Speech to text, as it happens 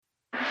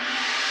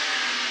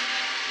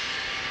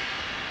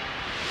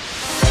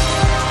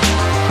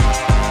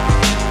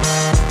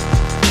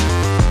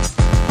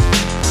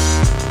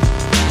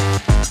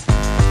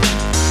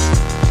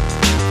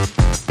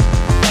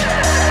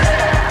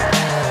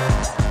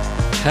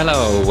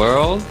Hello,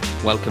 world.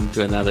 Welcome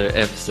to another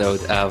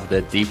episode of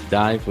the Deep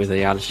Dive with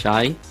Eyal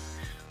Shai.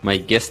 My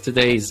guest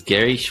today is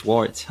Gary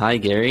Schwartz. Hi,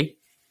 Gary.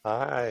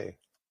 Hi.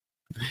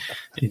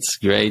 It's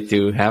great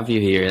to have you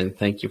here, and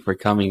thank you for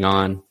coming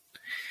on.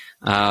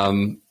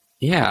 When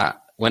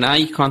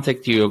I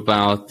contact you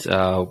about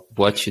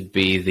what should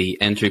be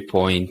the entry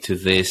point to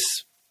this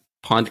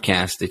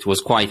podcast, it was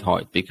quite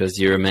hard because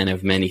you're a man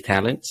of many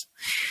talents.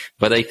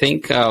 But I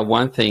think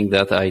one thing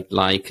that I'd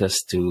like us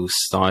to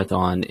start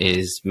on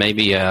is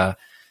maybe a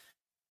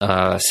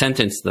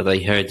sentence that I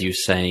heard you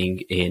saying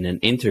in an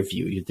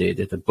interview you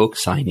did at a book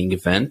signing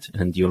event,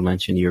 and you'll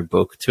mention your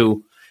book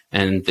too.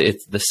 And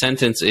the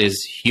sentence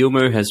is,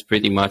 humor has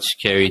pretty much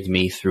carried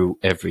me through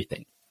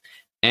everything.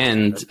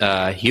 And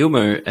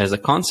humor as a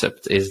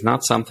concept is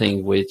not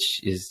something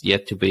which is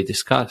yet to be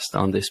discussed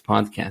on this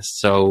podcast.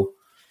 So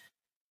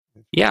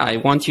yeah, I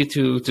want you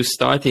to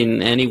start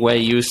in any way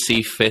you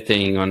see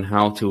fitting on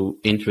how to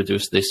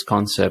introduce this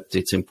concept,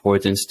 its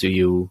importance to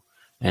you,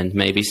 and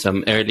maybe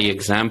some early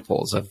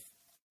examples of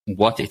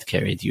what it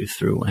carried you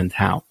through and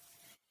how.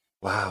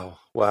 Wow.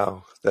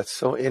 That's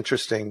so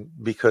interesting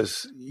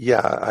because,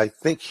 I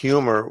think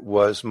humor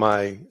was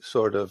my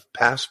sort of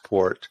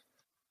passport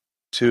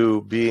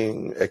to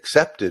being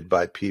accepted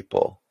by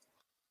people.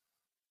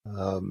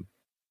 And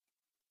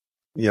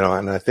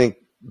I think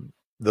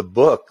the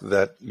book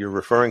that you're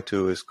referring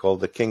to is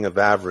called The King of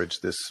Average,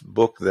 this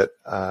book that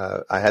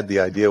I had the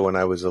idea when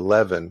I was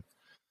 11.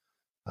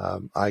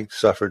 I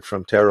suffered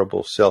from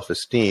terrible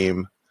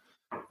self-esteem.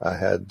 I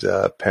had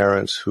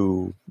parents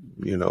who,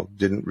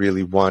 didn't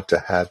really want to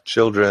have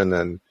children,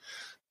 and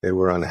they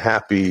were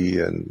unhappy,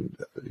 and,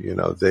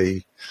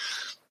 they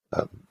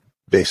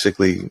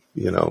basically,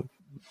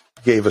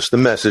 gave us the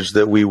message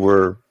that we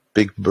were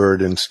big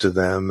burdens to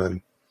them.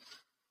 And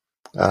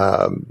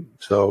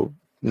so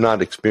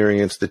not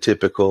experienced the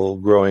typical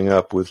growing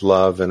up with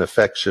love and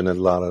affection and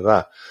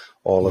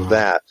all of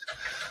that.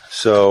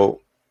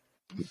 So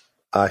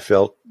I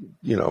felt,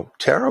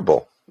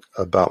 terrible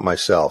about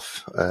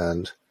myself.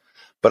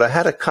 But I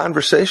had a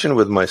conversation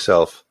with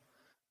myself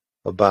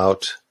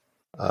about,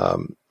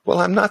 I'm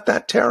not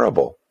that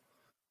terrible.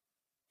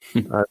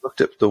 I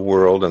looked at the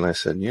world and I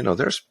said,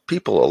 there's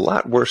people a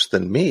lot worse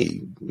than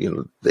me.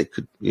 They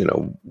could,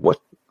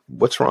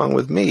 what's wrong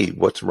with me?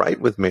 What's right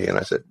with me? And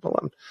I said,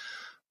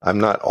 I'm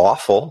not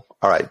awful.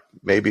 All right.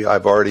 Maybe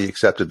I've already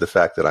accepted the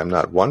fact that I'm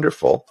not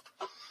wonderful.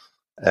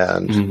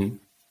 And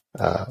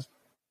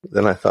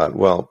then I thought,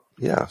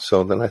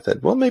 So then I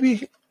thought,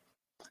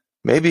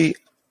 maybe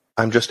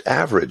I'm just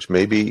average.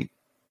 Maybe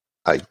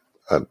I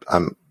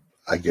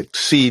get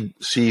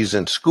C's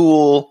in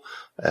school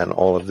and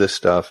all of this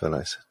stuff.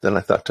 And then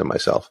I thought to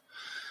myself,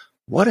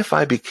 what if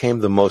I became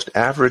the most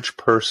average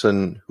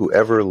person who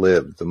ever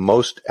lived, the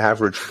most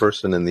average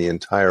person in the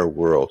entire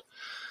world?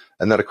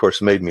 And that, of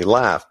course, made me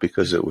laugh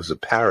because it was a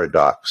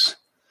paradox.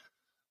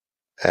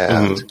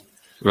 And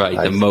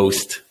the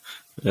most.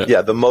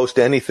 Yeah, the most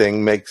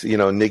anything makes,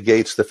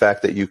 negates the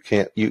fact that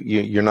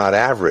you're not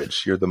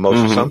average. You're the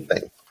most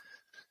something.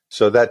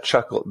 So that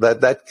chuckle,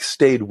 that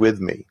stayed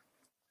with me.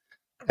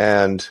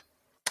 And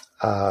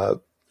and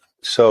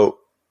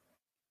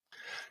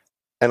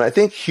I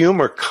think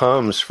humor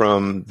comes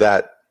from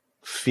that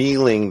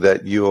feeling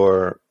that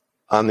you're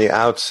on the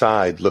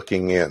outside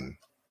looking in.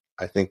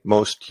 I think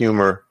most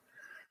humor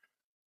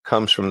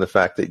comes from the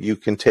fact that you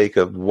can take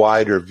a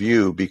wider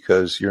view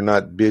because you're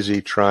not busy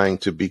trying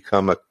to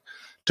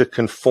to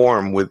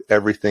conform with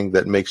everything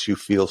that makes you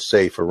feel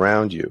safe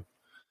around you.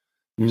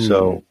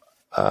 So,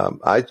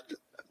 I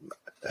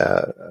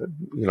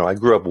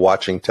grew up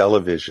watching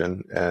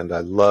television, and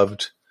I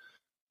loved,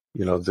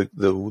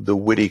 the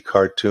witty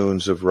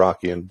cartoons of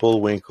Rocky and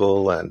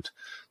Bullwinkle and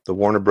the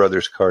Warner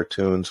Brothers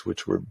cartoons,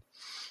 which were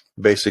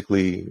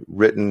basically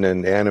written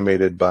and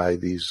animated by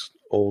these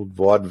old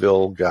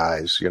vaudeville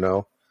guys,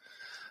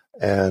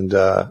 And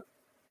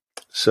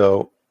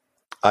so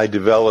I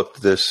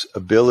developed this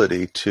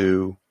ability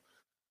to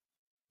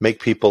make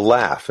people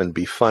laugh and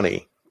be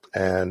funny.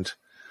 And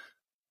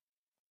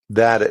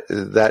that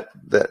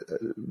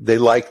they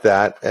like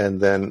that.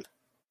 And then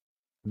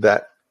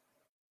the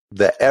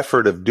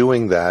effort of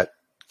doing that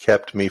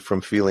kept me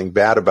from feeling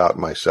bad about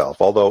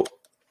myself. Although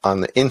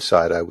on the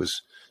inside, I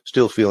was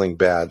still feeling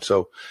bad.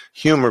 So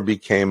humor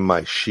became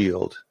my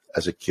shield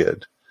as a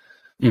kid.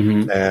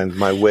 And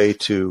my way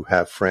to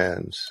have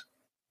friends.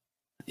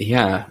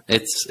 Yeah,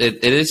 it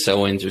is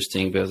so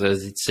interesting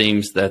because it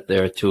seems that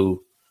there are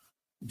two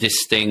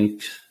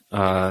distinct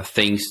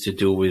things to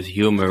do with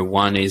humor.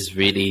 One is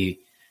really,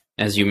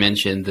 as you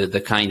mentioned,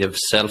 the kind of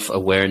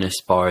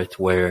self-awareness part,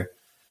 where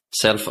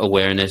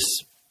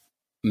self-awareness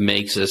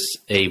makes us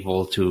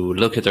able to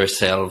look at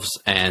ourselves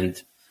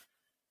and,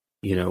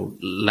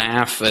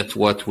 laugh at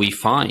what we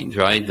find,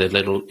 right? The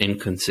little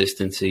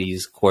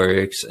inconsistencies,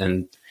 quirks,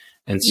 and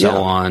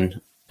so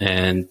on.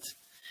 And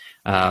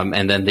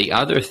then the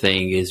other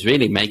thing is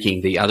really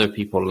making the other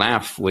people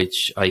laugh,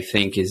 which I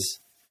think is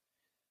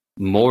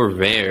more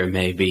rare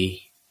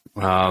maybe.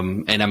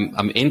 And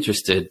I'm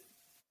interested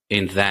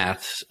in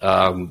that.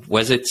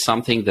 Was it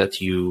something that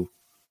you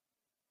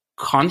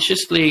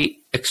consciously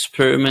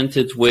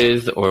experimented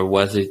with, or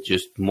was it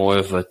just more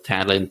of a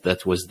talent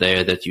that was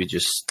there that you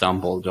just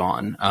stumbled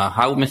on?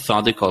 How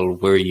methodical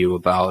were you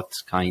about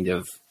kind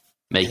of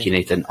making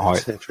it an art?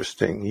 That's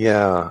interesting.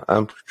 Yeah,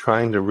 I'm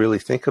trying to really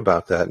think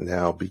about that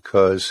now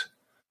because,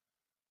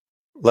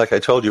 like I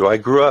told you, I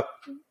grew up,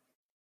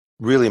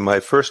 really my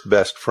first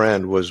best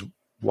friend was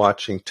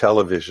watching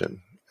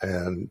television.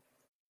 And,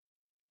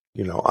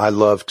 you know, I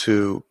love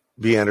to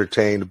be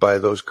entertained by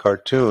those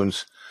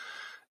cartoons.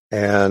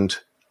 And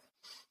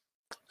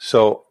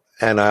so,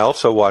 and I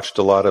also watched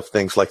a lot of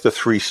things like the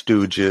Three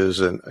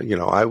Stooges. And, you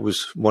know, I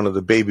was one of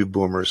the baby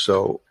boomers.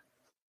 So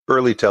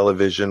early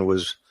television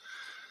was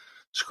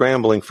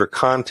scrambling for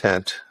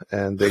content,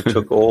 and they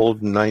took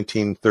old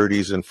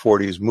 1930s and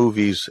 40s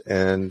movies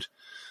and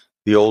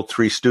the old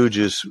Three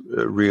Stooges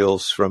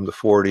reels from the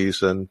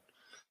 40s and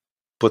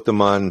put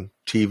them on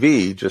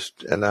TV,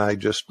 and I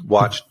just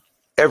watched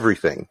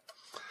everything.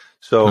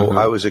 So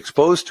I was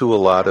exposed to a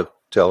lot of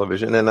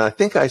television, and I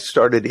think I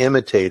started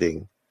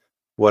imitating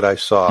what I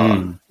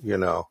saw, you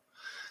know.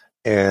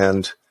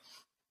 And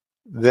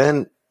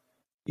then,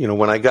 you know,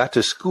 when I got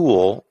to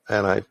school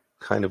and I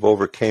kind of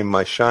overcame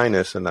my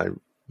shyness and I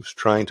was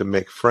trying to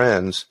make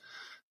friends,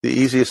 the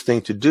easiest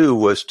thing to do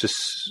was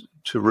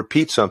to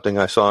repeat something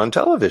I saw on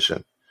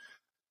television.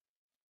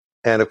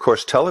 And of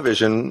course,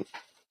 television,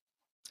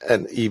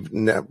 and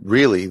even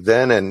really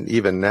then and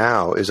even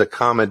now, is a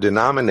common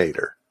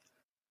denominator.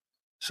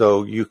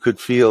 So you could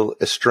feel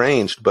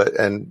estranged,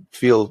 and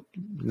feel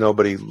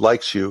nobody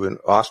likes you and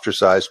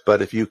ostracized.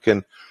 But if you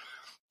can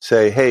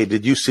say, "Hey,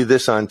 did you see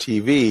this on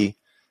TV?"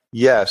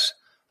 Yes.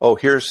 Oh,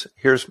 here's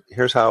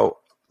how.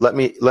 Let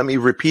me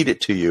repeat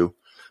it to you,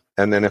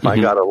 and then if I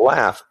got a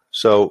laugh,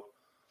 so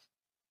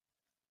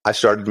I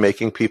started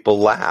making people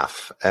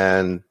laugh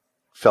and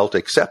felt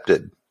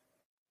accepted,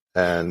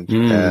 and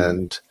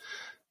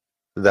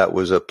that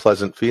was a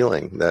pleasant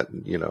feeling. That,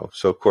 you know.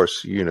 So of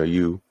course, you know,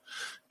 you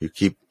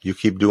keep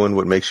doing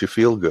what makes you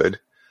feel good.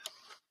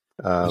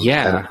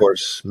 And of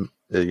course,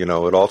 you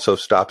know, it also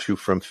stops you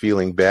from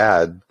feeling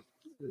bad.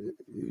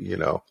 You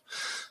know,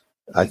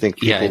 I think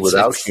people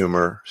without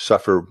humor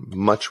suffer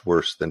much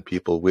worse than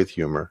people with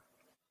humor.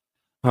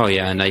 Oh,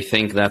 yeah. And I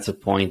think that's a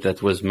point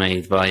that was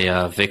made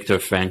by Viktor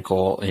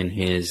Frankl in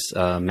his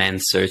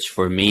Man's Search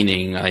for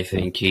Meaning. I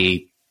think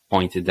he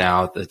pointed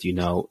out that, you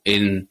know,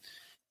 in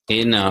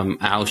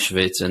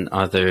Auschwitz and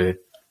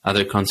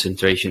other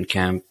concentration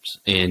camps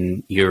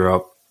in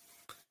Europe,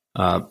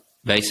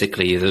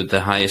 basically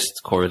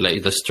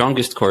the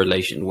strongest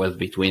correlation was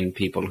between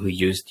people who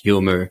used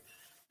humor,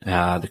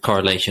 the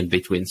correlation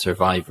between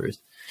survivors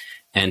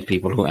and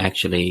people who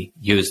actually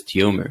used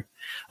humor.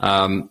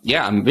 I'm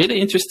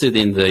really interested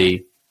in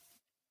the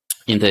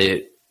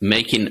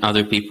making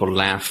other people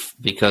laugh,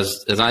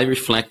 because as I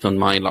reflect on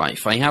my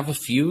life, I have a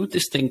few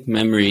distinct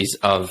memories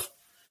of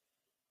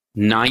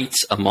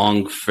nights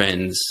among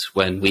friends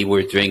when we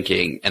were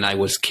drinking and I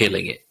was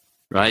killing it,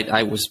 right?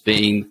 I was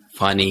being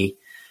funny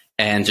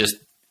and just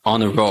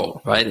on a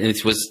roll, right? And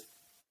it was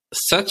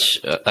such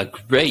a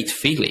great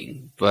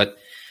feeling, but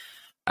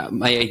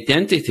my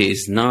identity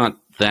is not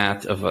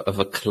that of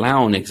a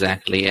clown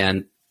exactly.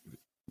 And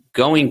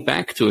going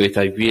back to it,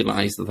 I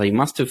realized that I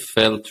must have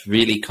felt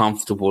really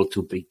comfortable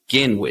to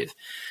begin with.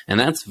 And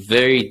that's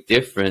very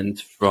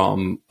different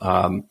from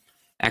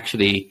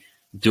actually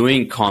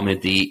doing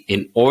comedy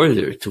in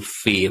order to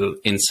feel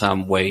in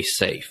some way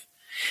safe.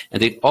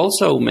 And it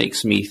also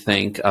makes me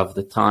think of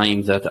the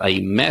time that I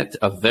met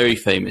a very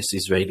famous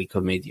Israeli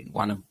comedian,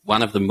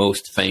 one of the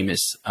most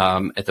famous,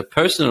 at a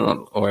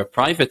personal or a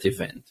private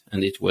event.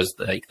 And it was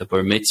like the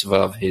bar mitzvah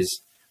of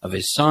his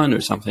son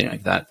or something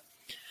like that.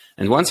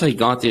 And once I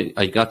got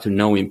to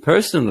know him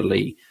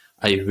personally,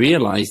 I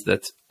realized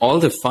that all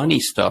the funny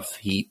stuff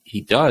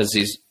he does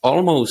is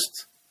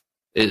almost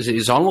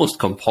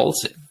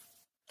compulsive.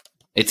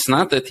 It's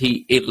not that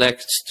he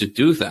elects to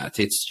do that.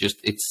 It's just,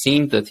 it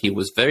seemed that he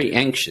was very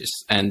anxious,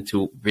 and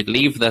to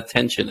relieve that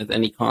tension at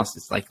any cost,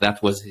 it's like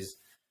that was his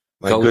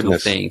go-to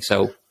thing.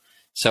 So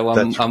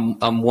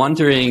I'm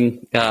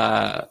wondering,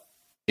 how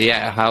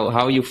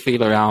you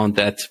feel around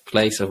that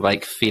place of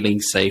like feeling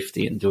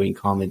safety and doing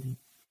comedy.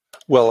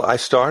 Well, I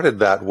started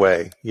that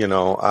way. You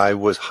know, I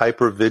was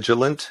hyper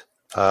vigilant,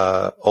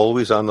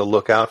 always on the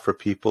lookout for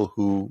people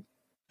who,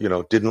 you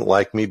know, didn't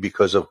like me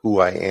because of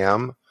who I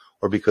am,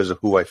 or because of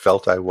who I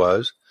felt I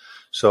was.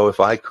 So if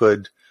I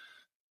could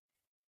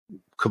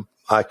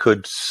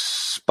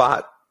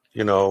spot,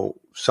 you know,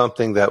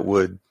 something that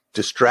would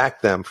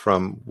distract them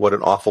from what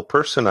an awful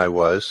person I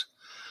was,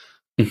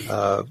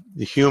 the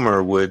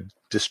humor would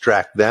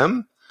distract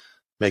them,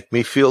 make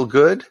me feel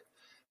good.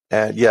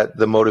 And yet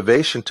the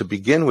motivation to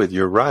begin with,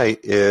 you're right,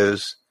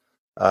 is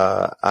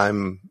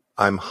I'm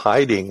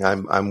hiding,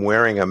 I'm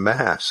wearing a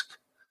mask.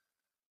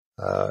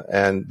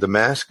 And the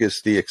mask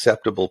is the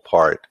acceptable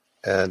part.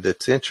 And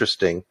it's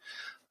interesting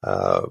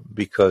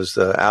because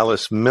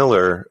Alice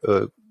Miller,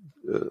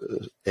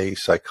 a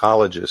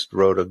psychologist,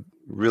 wrote a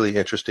really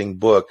interesting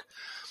book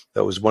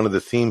that was one of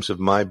the themes of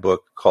my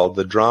book, called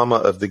The Drama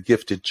of the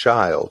Gifted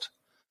Child.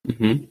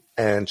 Mm-hmm.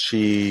 And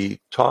she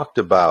talked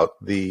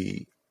about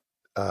the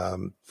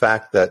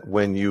fact that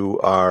when you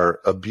are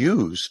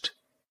abused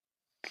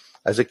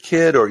as a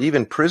kid, or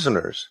even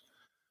prisoners,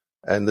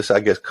 and this, I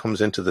guess,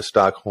 comes into the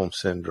Stockholm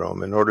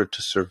Syndrome, in order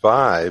to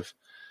survive,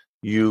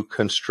 you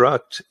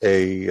construct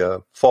a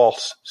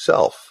false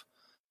self,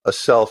 a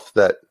self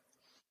that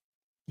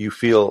you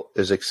feel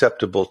is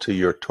acceptable to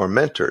your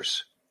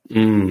tormentors.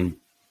 Mm.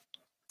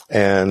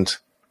 And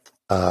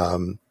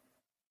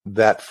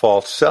that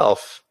false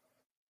self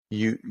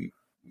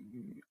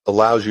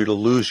allows you to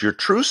lose your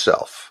true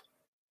self.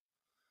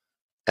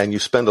 And you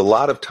spend a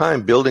lot of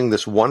time building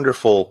this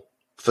wonderful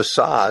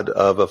facade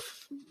of a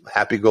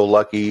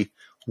happy-go-lucky,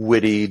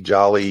 witty,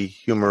 jolly,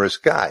 humorous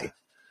guy.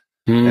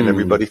 And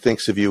everybody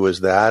thinks of you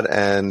as that,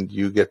 and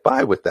you get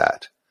by with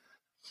that.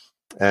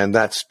 And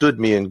that stood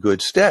me in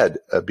good stead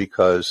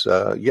because,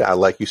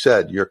 like you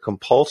said, you're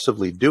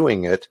compulsively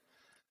doing it,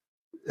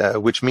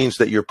 which means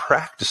that you're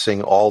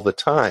practicing all the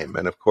time.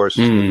 And of course,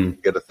 when you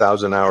get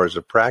 1,000 hours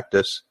of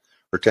practice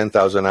or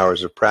 10,000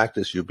 hours of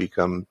practice, you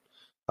become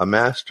a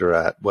master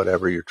at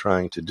whatever you're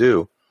trying to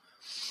do.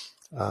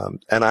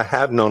 And I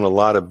have known a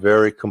lot of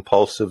very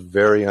compulsive,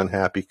 very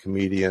unhappy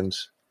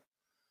comedians.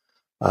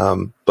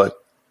 But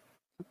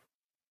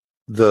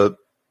the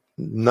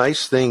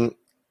nice thing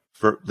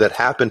that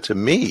happened to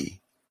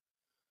me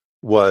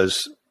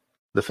was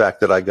the fact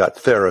that I got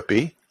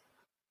therapy,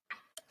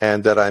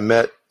 and that I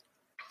met,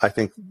 I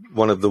think,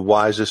 one of the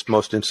wisest,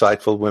 most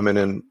insightful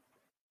women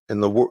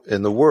in the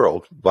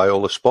world,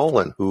 Viola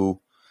Spolin, who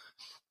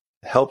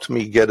helped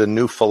me get a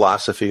new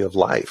philosophy of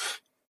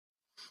life.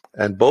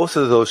 And both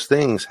of those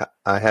things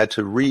I had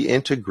to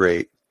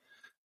reintegrate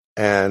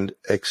and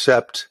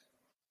accept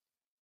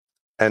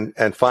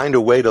and find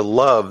a way to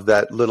love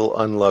that little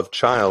unloved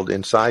child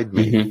inside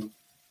me,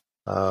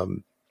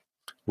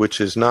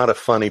 which is not a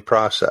funny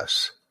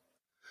process.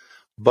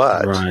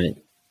 But right.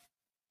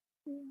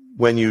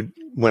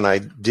 when I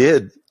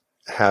did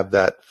have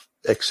that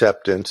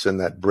acceptance and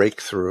that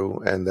breakthrough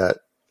and that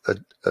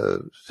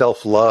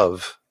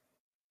self-love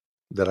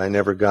that I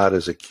never got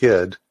as a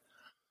kid,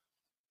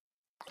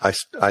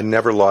 I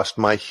never lost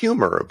my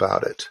humor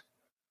about it.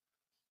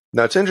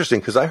 Now, it's interesting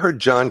because I heard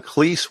John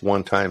Cleese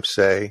one time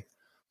say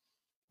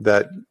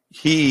that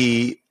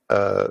he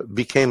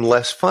became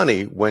less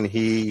funny when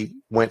he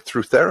went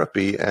through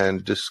therapy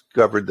and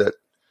discovered that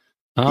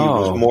he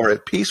was more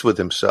at peace with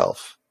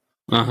himself.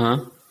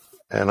 Uh-huh.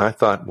 And I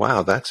thought,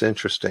 wow, that's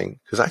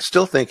interesting. Because I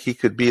still think he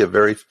could be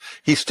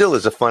he still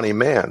is a funny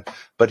man,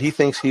 but he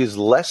thinks he's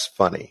less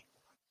funny.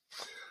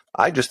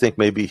 I just think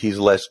maybe he's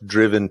less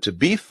driven to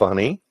be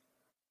funny.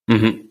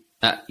 Mm-hmm.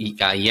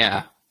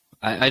 Yeah.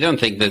 I don't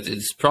think that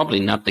it's probably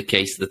not the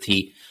case that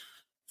he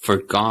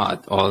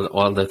forgot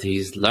all that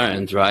he's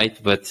learned, right?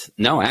 But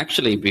no,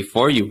 actually,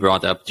 before you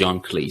brought up John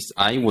Cleese,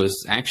 I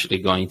was actually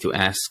going to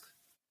ask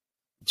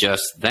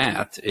just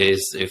that,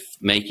 is if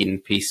making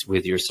peace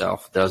with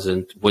yourself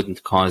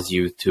wouldn't cause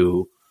you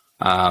to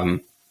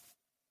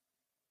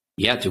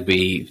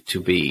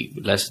be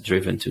less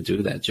driven to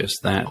do that,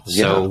 just that.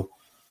 Yeah.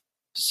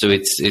 So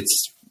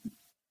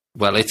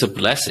it's a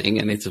blessing,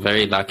 and it's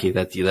very lucky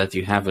that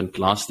you haven't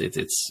lost it.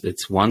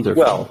 It's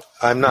wonderful. Well,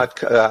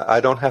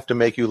 I don't have to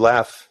make you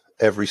laugh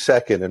every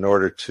second in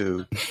order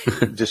to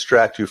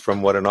distract you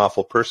from what an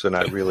awful person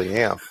I really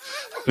am.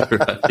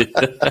 Right.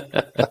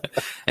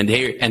 and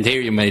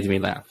here you made me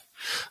laugh.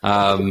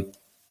 I'm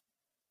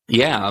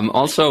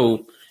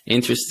also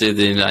interested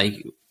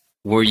in,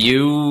 were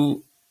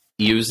you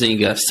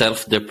using a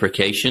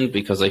self-deprecation?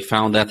 Because I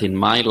found that in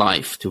my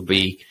life to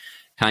be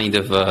kind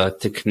of a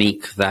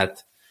technique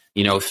that,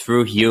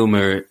 through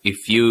humor,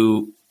 if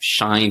you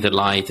shine the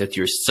light at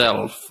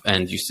yourself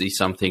and you see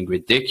something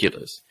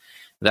ridiculous,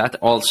 that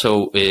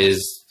also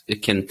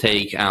it can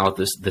take out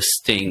the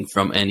sting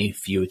from any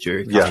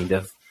future kind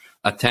of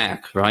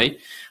attack, right?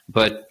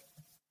 But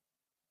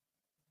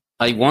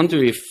I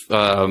wonder if,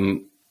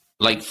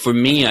 for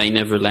me, I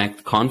never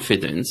lacked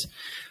confidence,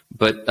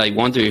 but I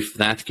wonder if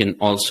that can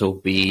also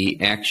be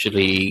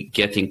actually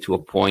getting to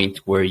a point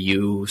where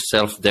you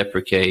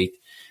self-deprecate,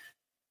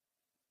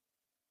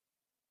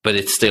 but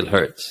it still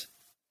hurts.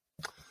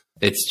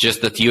 It's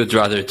just that you'd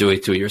rather do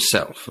it to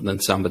yourself than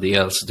somebody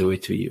else do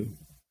it to you.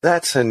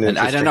 That's an interesting.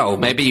 And I don't know.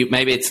 Maybe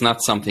it's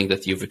not something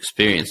that you've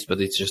experienced, but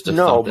it's just a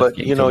no. thought But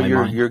that came to my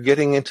mind. You're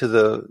getting into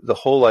the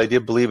whole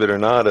idea, believe it or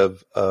not,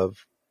 of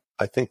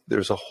I think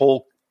there's a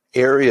whole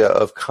area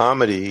of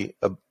comedy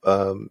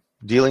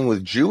dealing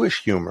with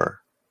Jewish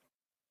humor.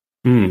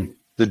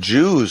 The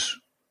Jews,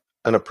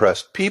 an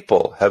oppressed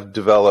people, have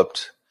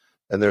developed,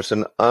 and there's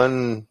an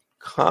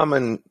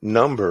uncommon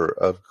number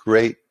of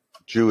great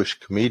Jewish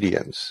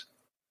comedians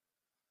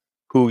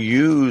who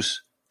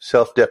use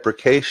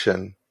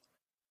self-deprecation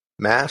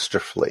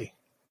masterfully.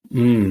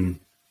 And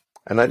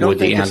I don't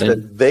think it's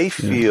that they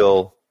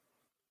feel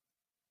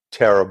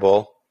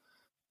terrible,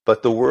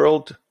 but the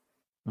world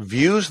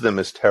views them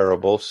as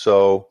terrible,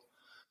 so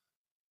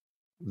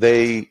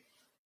they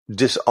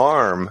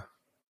disarm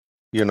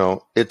You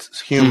know,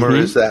 it's humor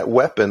is that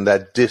weapon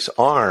that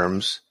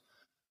disarms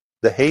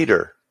the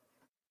hater.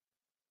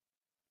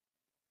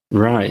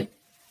 Right.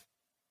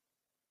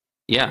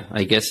 Yeah,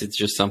 I guess it's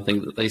just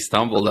something that they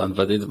stumbled on,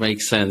 but it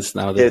makes sense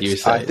now that you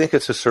say I think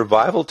it's a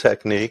survival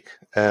technique,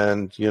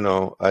 and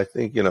I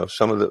think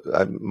some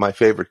of my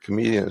favorite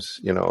comedians,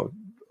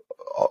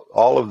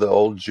 all of the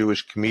old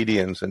Jewish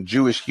comedians and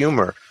Jewish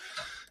humor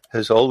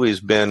has always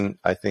been,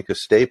 I think, a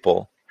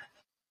staple.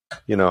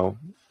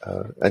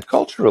 And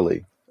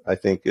culturally, I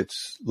think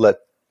it's let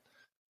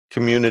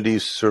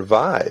communities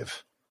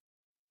survive.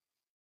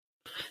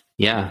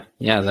 Yeah,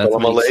 that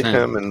Shalom makes Aleichem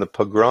sense. and the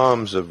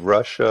pogroms of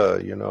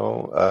Russia,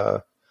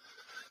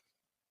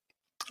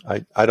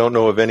 I don't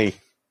know of any.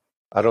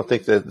 I don't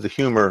think that the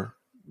humor,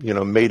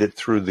 made it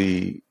through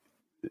the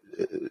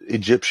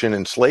Egyptian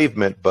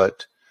enslavement,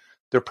 but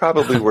there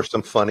probably were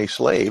some funny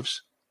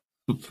slaves.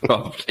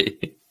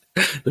 Probably.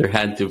 There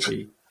had to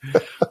be.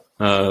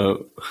 Uh,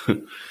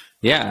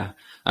 yeah.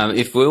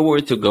 If we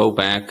were to go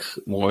back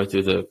more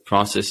to the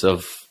process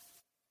of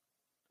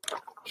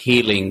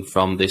healing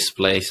from this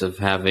place of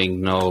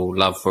having no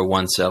love for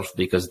oneself,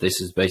 because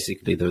this is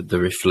basically the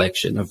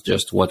reflection of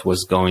just what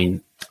was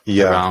going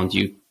around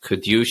you.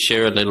 Could you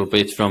share a little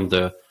bit from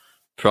the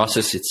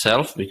process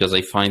itself? Because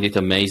I find it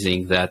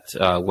amazing that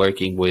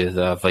working with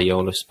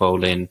Viola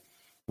Spolin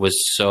was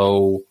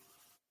so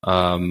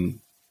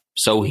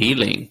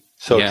healing.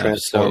 So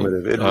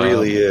transformative. It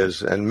really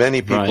is. And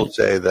many people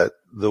say that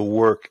the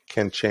work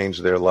can change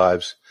their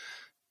lives.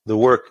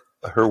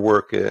 Her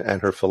work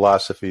and her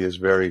philosophy is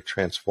very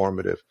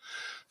transformative.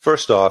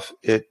 First off,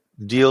 it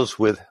deals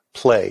with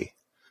play.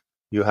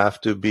 You have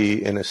to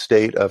be in a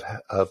state of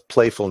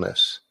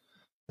playfulness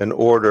in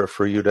order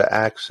for you to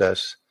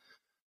access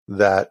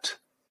that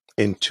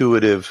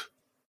intuitive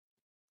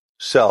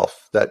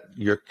self, that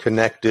your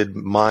connected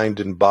mind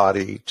and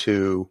body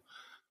to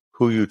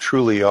who you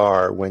truly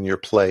are when you're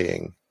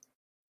playing.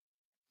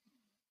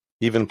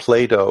 Even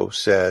Plato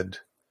said,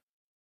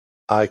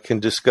 I can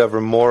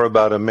discover more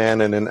about a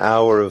man in an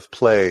hour of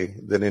play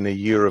than in a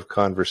year of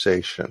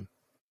conversation.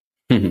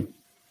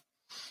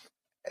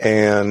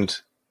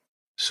 And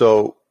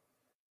so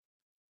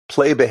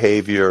play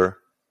behavior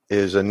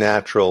is a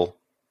natural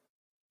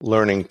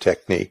learning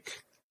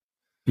technique.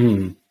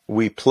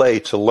 We play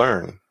to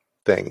learn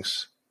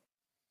things.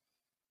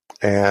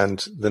 And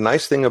the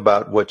nice thing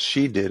about what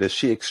she did is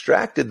she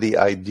extracted the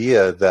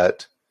idea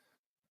that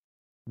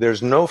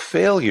there's no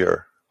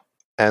failure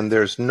and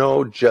there's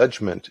no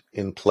judgment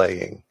in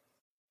playing.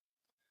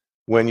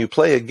 When you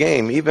play a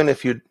game, even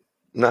if you're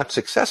not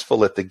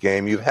successful at the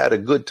game, you've had a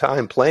good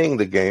time playing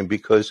the game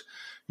because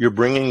you're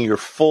bringing your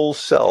full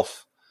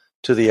self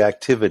to the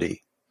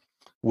activity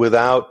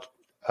without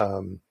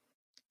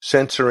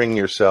censoring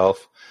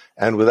yourself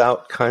and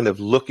without kind of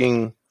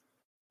looking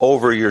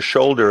over your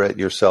shoulder at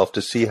yourself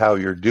to see how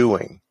you're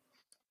doing.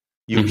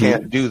 You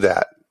can't do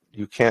that.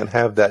 You can't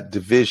have that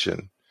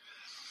division,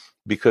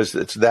 because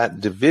it's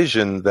that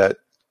division that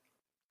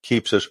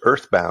keeps us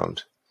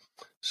earthbound.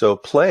 So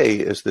play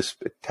is this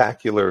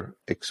spectacular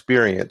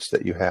experience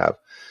that you have.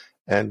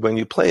 And when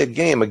you play a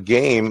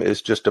game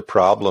is just a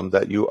problem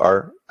that you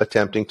are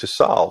attempting to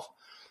solve.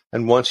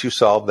 And once you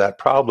solve that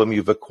problem,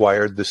 you've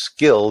acquired the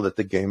skill that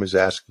the game is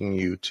asking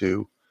you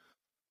to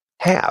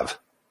have.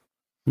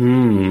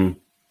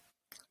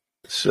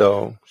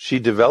 So she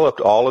developed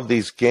all of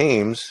these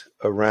games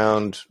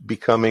around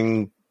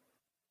becoming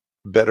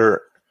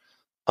better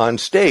on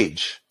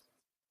stage.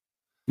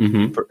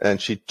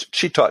 And she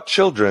taught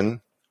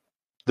children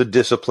the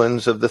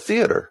disciplines of the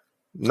theater,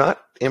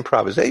 not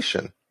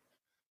improvisation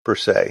per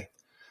se.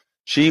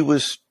 She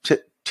was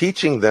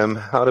teaching them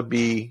how to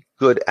be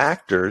good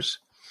actors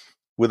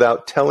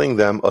without telling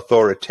them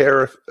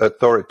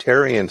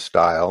authoritarian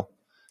style,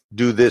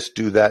 do this,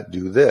 do that,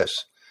 do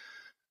this.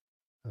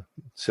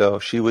 So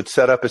she would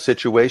set up a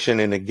situation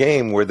in a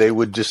game where they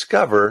would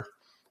discover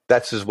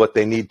that's what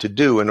they need to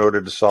do in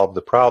order to solve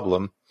the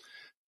problem.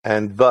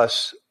 And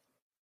thus,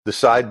 the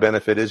side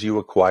benefit is you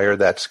acquire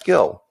that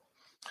skill.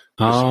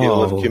 The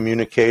skill of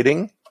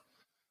communicating,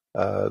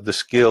 the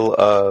skill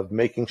of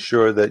making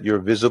sure that you're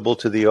visible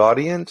to the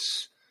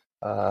audience,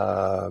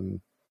 all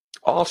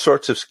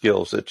sorts of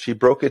skills that she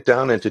broke it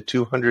down into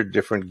 200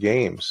 different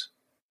games.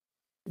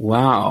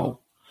 Wow.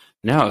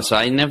 No, so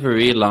I never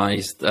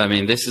realized, I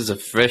mean, this is a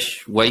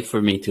fresh way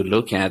for me to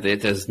look at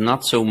it as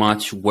not so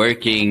much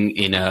working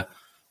in a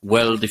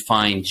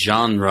well-defined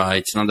genre.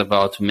 It's not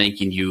about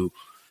making you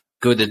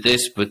good at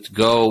this, but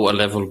go a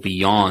level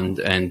beyond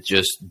and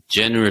just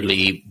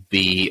generally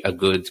be a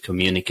good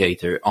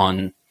communicator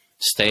on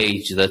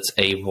stage that's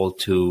able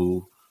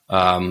to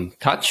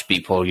touch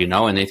people,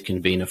 and it can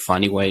be in a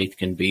funny way. It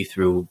can be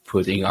through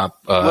putting up...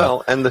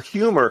 and the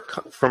humor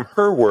from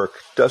her work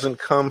doesn't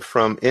come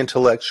from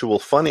intellectual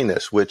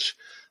funniness, which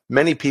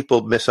many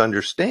people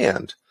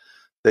misunderstand.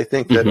 They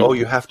think that,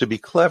 you have to be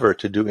clever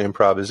to do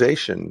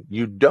improvisation.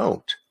 You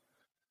don't.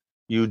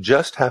 You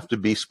just have to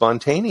be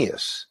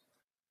spontaneous.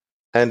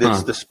 And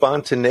it's the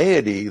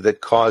spontaneity that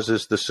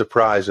causes the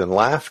surprise and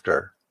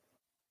laughter.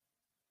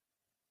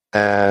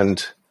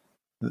 And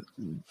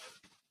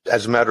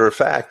as a matter of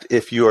fact,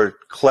 if you're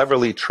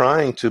cleverly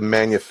trying to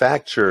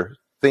manufacture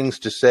things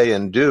to say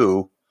and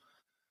do,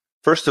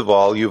 first of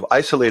all, you've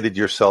isolated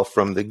yourself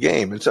from the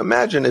game. And so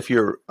imagine if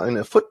you're in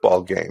a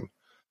football game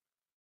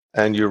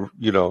and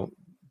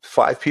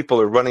five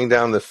people are running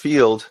down the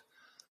field,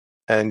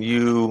 and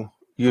your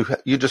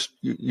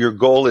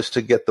goal is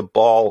to get the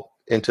ball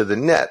into the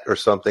net or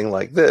something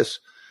like this,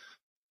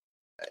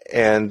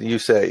 and you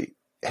say,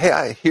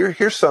 "Hey,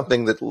 here's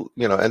something that,"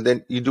 and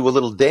then you do a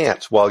little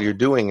dance while you're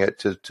doing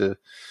it.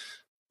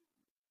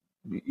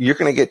 You're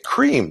going to get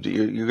creamed.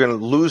 You're going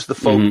to lose the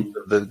focus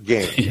of the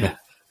game. Yeah.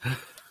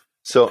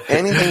 So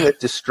anything that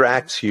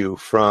distracts you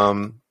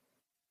from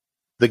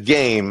the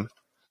game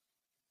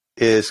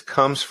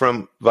comes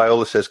from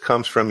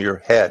your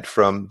head,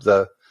 from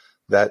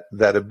that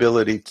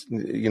ability,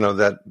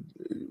 that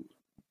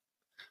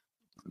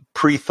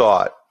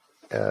pre-thought.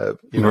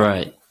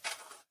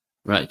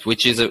 Right.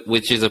 Which is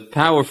a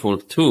powerful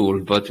tool,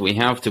 but we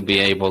have to be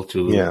able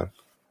to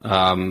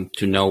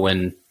know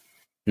when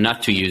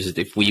not to use it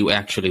if we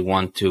actually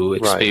want to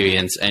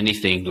experience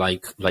anything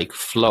like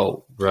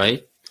flow,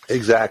 right?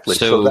 Exactly.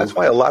 So that's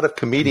why a lot of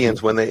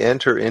comedians, when they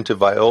enter into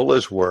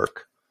Viola's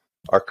work,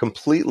 are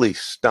completely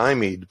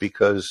stymied,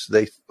 because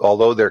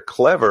although they're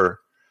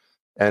clever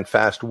and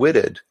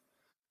fast-witted,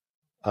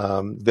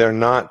 they're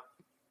not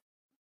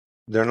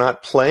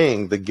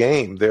playing the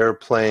game. They're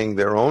playing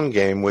their own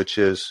game, which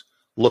is,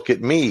 look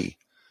at me,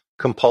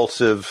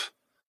 compulsive,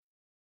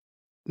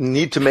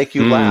 need to make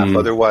you laugh,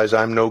 otherwise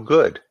I'm no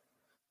good.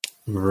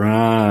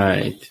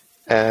 Right.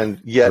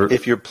 And yet,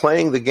 if you're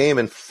playing the game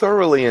and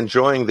thoroughly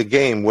enjoying the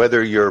game,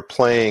 whether you're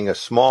playing a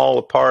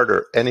small part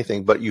or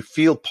anything, but you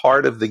feel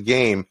part of the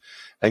game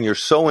and you're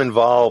so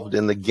involved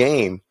in the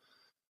game,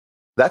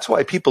 that's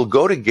why people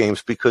go to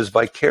games, because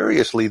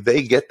vicariously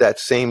they get that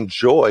same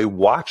joy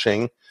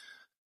watching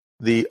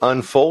the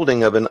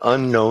unfolding of an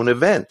unknown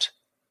event.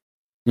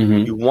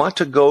 Mm-hmm. You want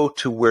to go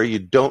to where you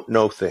don't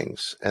know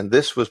things. And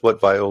this was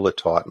what Viola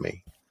taught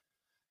me.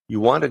 You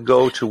want to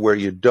go to where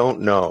you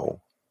don't know.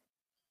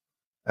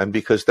 And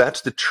because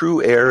that's the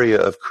true area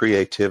of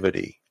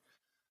creativity.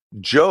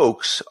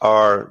 Jokes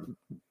are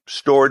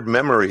stored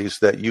memories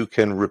that you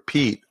can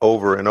repeat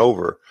over and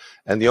over.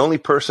 And the only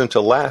person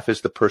to laugh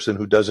is the person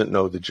who doesn't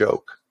know the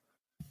joke.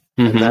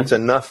 Mm-hmm. And that's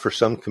enough for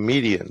some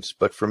comedians.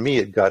 But for me,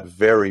 it got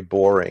very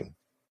boring.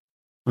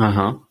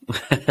 Uh-huh.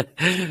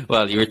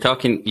 Well, you're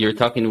talking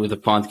with a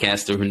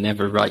podcaster who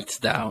never writes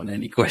down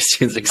any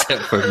questions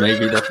except for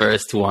maybe the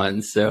first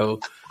one.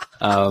 So,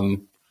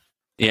 I'm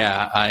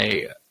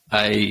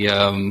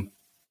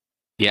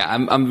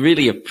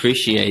really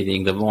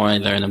appreciating, the more I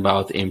learn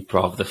about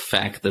improv, the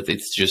fact that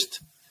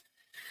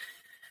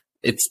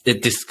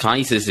it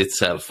disguises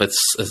itself.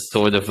 It's a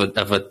sort of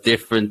a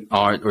different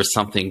art or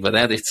something, but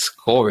at its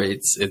core,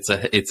 it's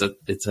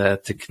a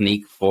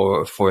technique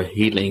for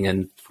healing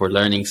and for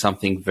learning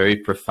something very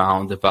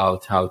profound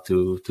about how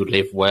to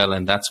live well.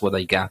 And that's what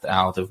I got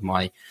out of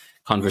my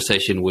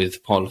conversation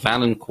with Paul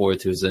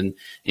Valancourt, who's an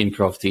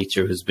improv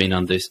teacher who's been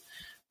on this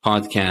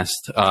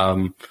podcast.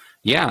 I'm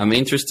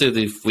interested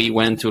if we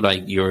went to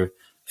your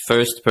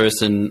first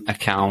person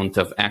account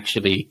of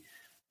actually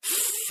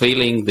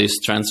feeling this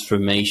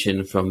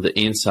transformation from the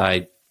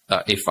inside.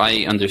 If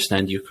I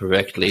understand you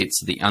correctly,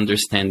 it's the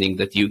understanding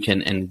that you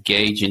can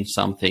engage in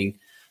something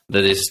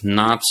that is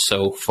not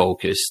so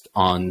focused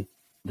on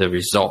the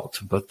result,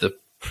 but the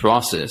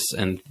process.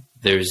 And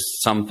there's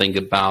something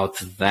about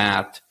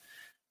that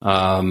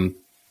that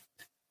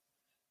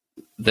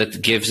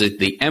gives it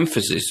the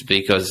emphasis,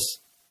 because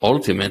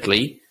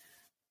ultimately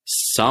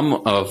some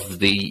of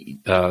the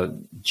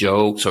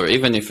jokes, or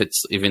even if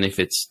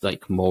it's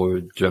like more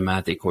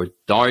dramatic or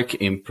dark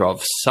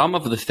improv, some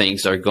of the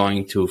things are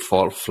going to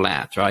fall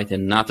flat, right,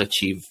 and not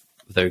achieve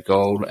their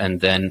goal.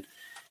 And then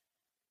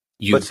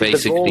basically,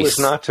 the goal is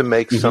not to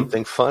make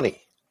something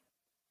funny.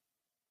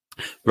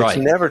 Right.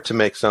 It's never to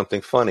make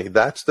something funny.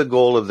 That's the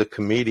goal of the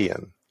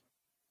comedian.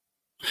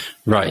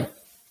 Right.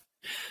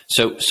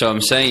 So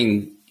I'm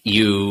saying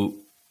you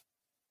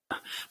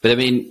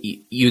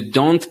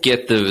don't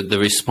get the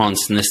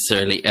response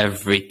necessarily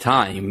every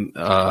time,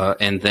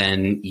 and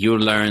then you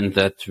learn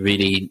that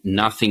really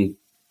nothing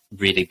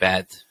really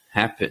bad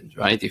happened,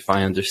 right? If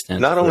I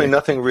understand. Not only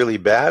nothing really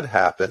bad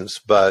happens,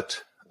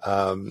 but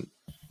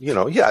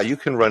you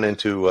can run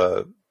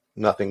into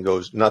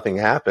nothing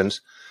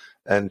happens,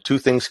 and two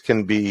things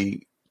can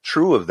be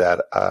true of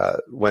that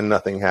when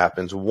nothing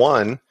happens.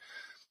 One,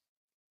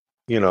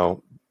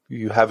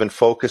 you haven't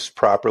focused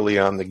properly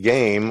on the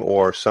game,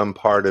 or some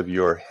part of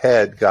your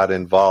head got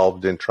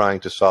involved in trying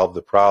to solve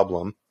the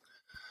problem.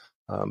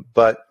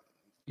 But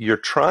you're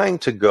trying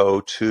to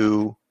go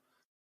to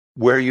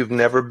where you've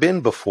never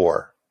been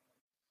before.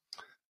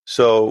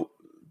 So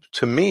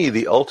to me,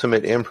 the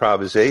ultimate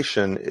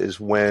improvisation is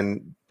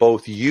when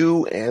both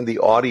you and the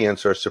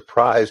audience are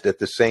surprised at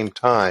the same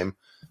time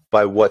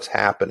by what's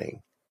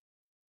happening.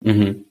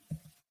 Mm-hmm.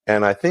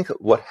 And I think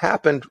what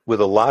happened with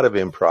a lot of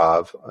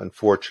improv,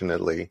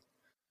 unfortunately,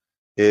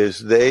 is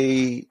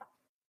they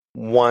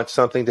want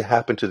something to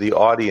happen to the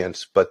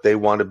audience, but they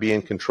want to be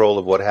in control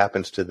of what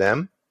happens to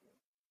them.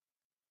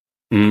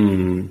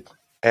 Mm.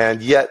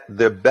 And yet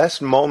the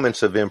best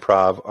moments of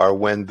improv are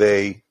when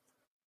they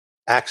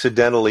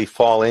accidentally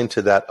fall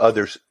into that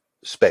other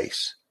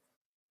space.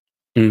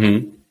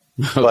 Mm-hmm.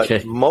 Okay.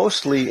 But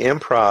mostly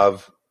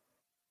improv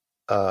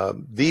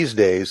these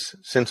days,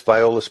 since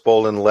Viola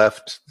Spolin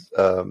left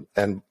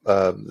and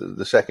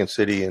the Second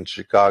City in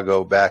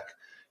Chicago back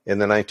in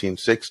the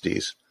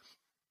 1960s,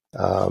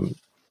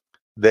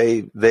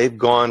 they've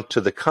gone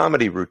to the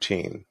comedy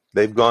routine.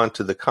 They've gone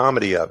to the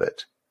comedy of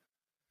it.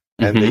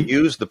 And they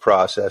use the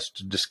process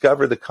to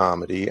discover the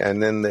comedy,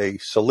 and then they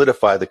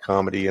solidify the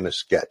comedy in a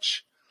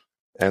sketch.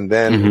 And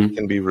then it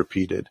can be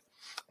repeated.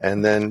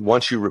 And then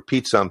once you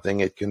repeat something,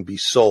 it can be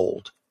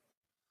sold.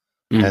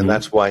 And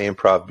that's why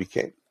improv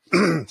became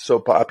so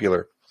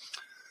popular.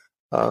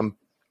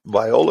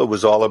 Viola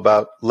was all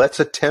about, let's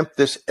attempt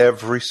this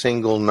every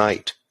single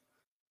night.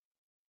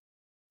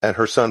 And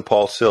her son,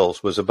 Paul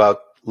Sills, was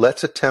about,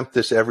 let's attempt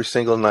this every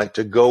single night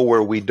to go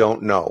where we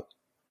don't know.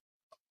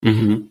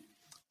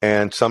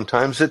 And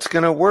sometimes it's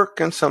going to work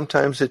and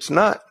sometimes it's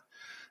not.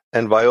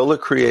 And Viola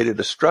created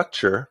a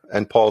structure,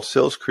 and Paul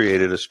Sills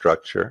created a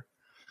structure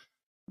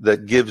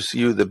that gives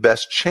you the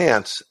best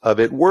chance of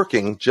it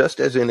working, just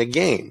as in a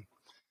game,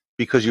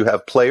 because you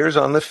have players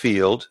on the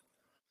field,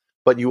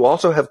 but you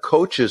also have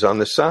coaches on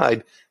the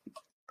side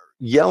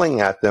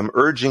yelling at them,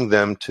 urging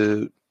them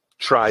to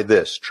try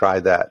this, try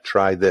that,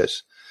 try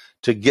this,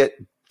 to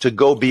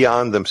go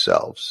beyond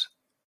themselves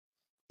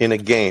in a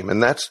game.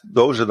 And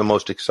those are the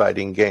most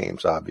exciting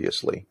games,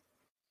 obviously.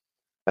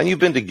 And you've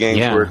been to games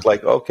where it's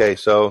like, okay,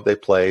 so they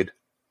played.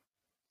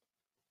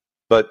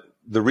 But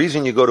the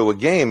reason you go to a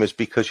game is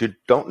because you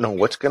don't know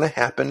what's going to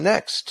happen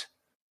next.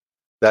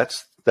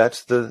 That's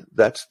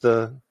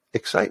the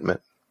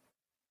excitement.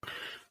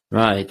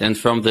 Right. And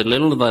from the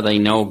little that I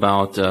know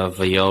about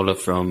Viola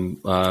from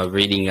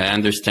reading, I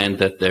understand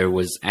that there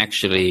was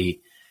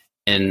actually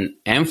an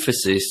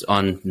emphasis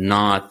on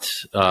not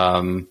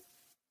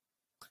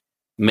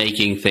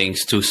making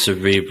things too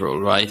cerebral,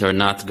 right? Or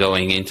not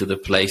going into the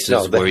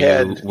places where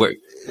you...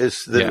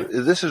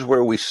 This is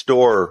where we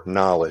store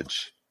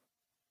knowledge.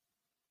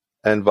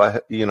 And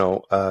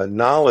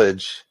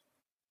knowledge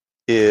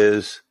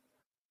is,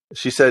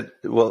 she said,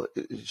 well,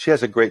 she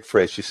has a great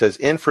phrase. She says,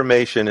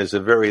 information is a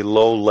very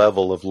low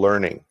level of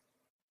learning.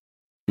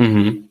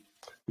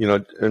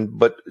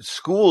 But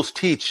schools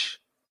teach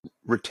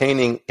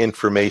retaining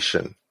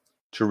information,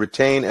 to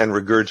retain and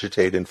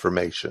regurgitate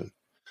information.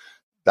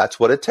 That's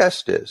what a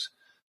test is.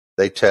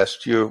 They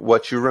test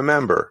what you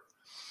remember.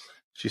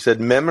 She said,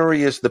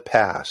 memory is the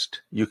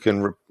past. You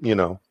can,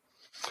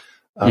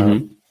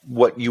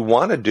 what you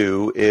want to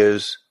do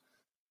is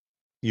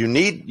you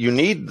need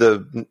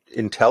the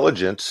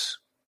intelligence,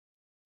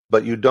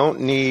 but you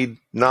don't need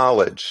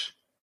knowledge.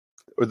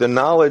 Or the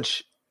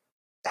knowledge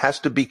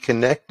has to be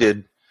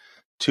connected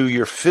to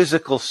your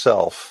physical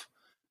self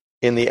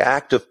in the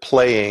act of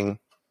playing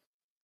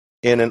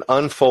in an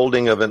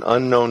unfolding of an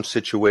unknown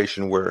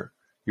situation where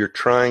you're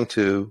trying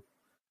to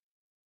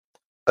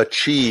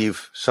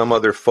achieve some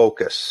other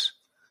focus.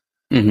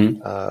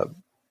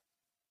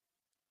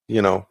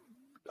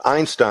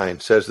 Einstein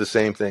says the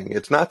same thing.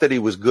 It's not that he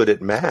was good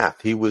at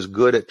math. He was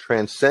good at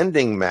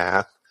transcending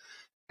math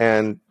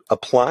and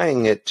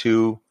applying it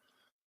to,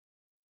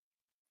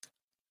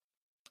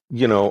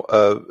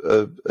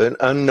 an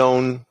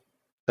unknown.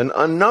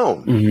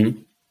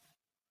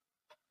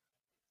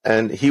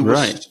 And he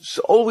was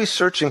always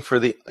searching for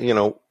the,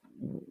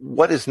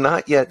 what is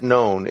not yet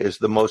known is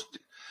the most,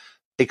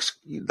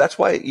 that's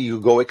why you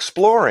go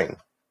exploring.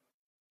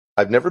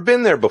 I've never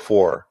been there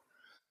before.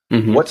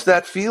 What's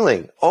that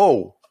feeling?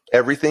 Oh,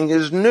 everything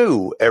is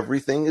new.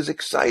 Everything is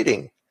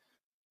exciting.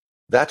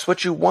 That's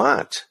what you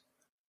want.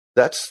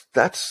 That's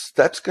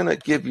going to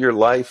give your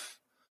life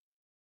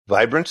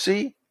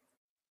vibrancy.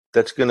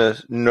 That's going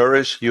to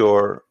nourish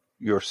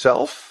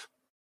yourself.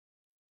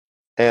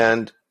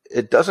 And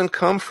it doesn't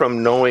come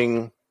from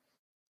knowing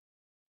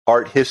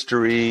art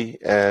history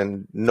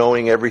and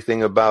knowing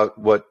everything about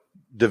what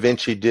Da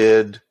Vinci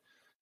did,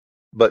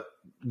 but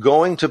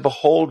going to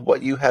behold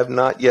what you have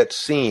not yet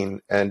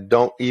seen and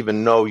don't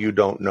even know you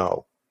don't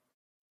know.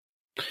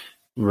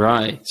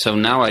 Right. So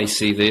now I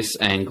see this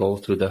angle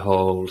to the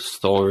whole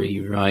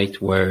story,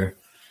 right? Where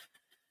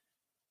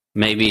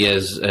maybe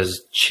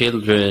as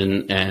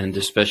children, and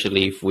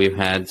especially if we've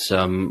had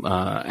some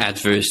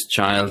adverse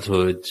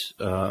childhood,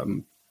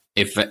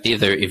 if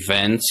either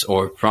events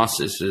or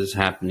processes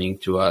happening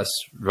to us,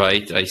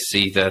 right? I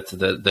see that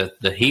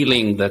the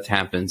healing that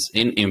happens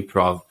in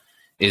improv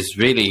is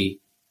really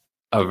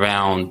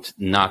around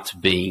not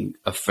being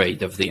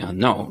afraid of the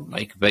unknown.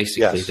 Like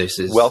basically, yes. This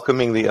is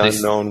welcoming the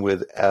unknown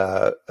with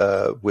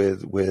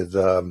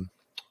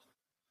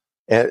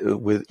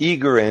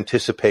eager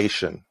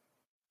anticipation.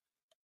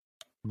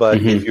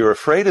 But if you're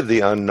afraid of the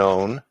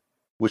unknown,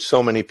 which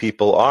so many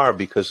people are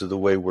because of the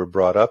way we're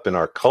brought up in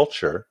our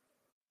culture,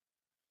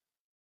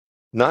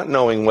 not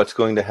knowing what's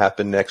going to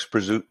happen next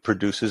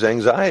produces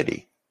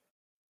anxiety.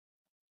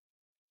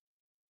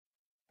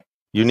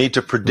 You need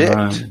to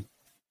predict.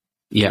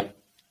 Yeah.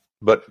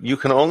 But you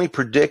can only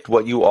predict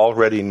what you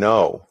already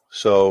know.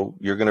 So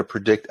you're going to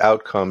predict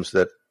outcomes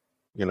that,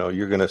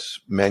 you're going to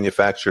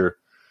manufacture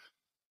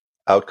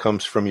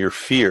outcomes from your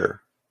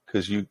fear,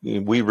 because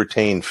we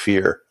retain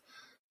fear.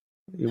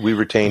 We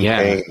retain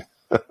pain.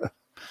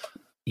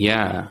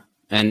 Yeah.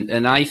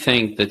 And I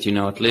think that,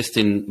 at least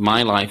in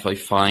my life, I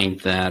find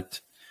that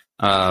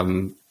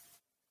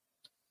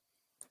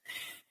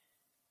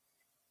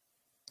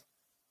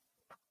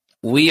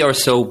we are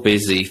so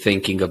busy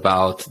thinking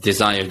about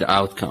desired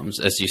outcomes,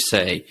 as you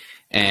say,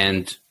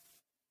 and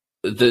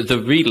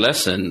the real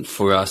lesson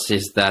for us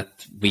is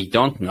that we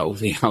don't know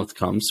the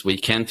outcomes. We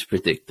can't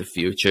predict the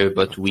future,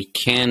 but we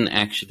can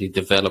actually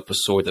develop a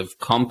sort of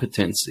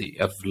competency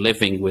of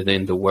living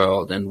within the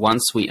world. And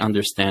once we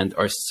understand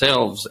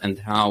ourselves and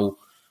how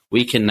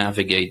we can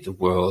navigate the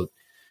world,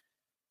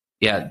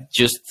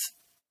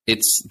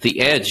 it's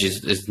the edge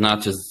is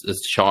not as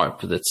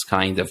sharp. That's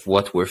kind of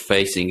what we're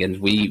facing.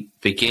 And we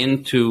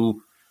begin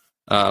to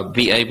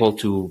be able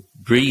to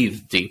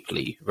breathe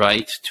deeply,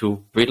 right?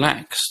 To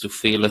relax, to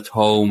feel at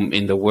home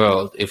in the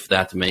world, if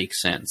that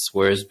makes sense.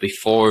 Whereas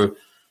before,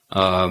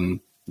 the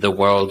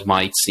world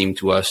might seem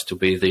to us to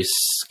be this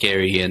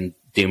scary and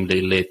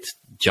dimly lit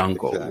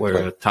jungle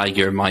where a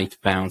tiger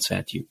might pounce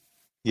at you.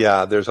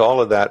 Yeah, there's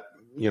all of that.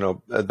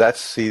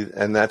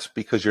 That's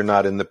because you're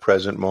not in the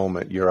present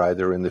moment. You're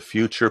either in the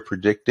future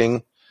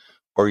predicting,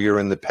 or you're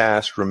in the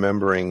past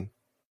remembering.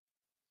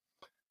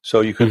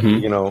 So you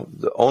can,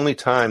 the only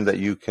time that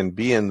you can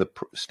be in the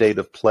state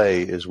of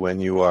play is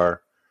when you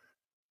are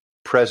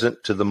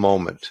present to the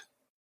moment.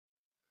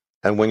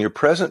 And when you're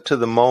present to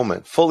the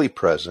moment, fully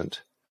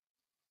present,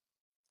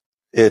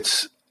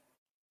 it's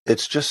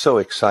just so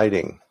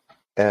exciting.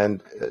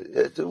 And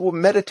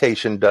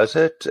meditation does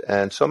it,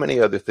 and so many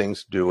other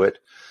things do it.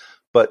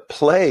 But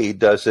play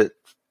does it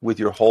with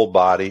your whole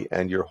body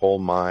and your whole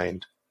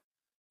mind,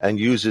 and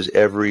uses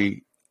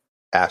every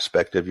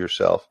aspect of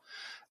yourself.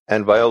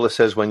 And Viola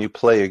says when you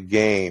play a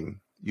game,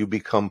 you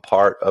become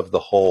part of the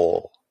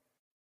whole.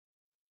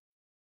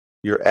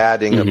 You're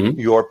adding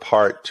your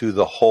part to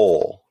the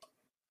whole,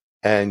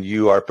 and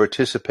you are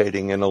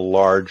participating in a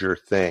larger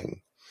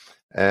thing.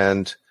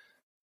 And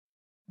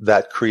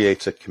that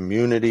creates a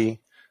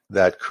community,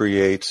 that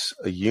creates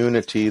a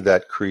unity,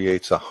 that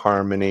creates a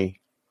harmony.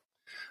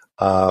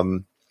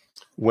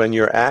 When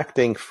you're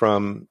acting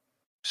from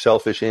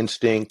selfish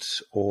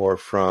instincts or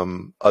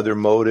from other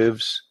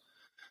motives,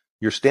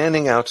 you're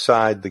standing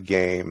outside the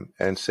game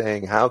and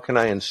saying, how can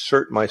I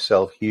insert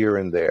myself here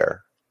and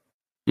there?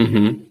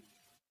 Mm-hmm.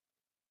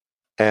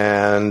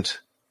 And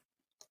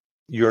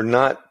you're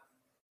not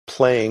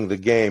playing the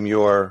game.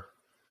 You're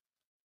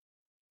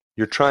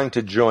trying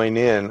to join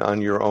in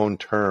on your own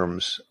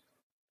terms.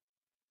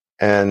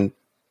 And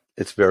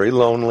it's very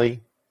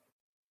lonely.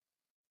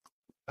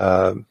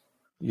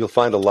 You'll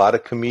find a lot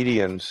of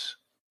comedians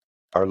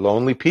are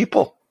lonely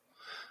people,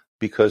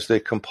 because they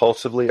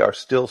compulsively are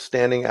still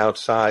standing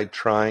outside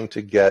trying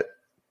to get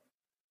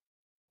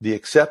the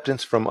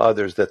acceptance from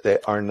others that they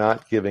are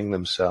not giving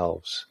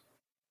themselves.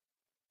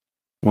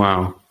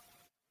 Wow.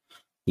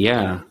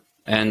 Yeah.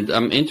 And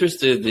I'm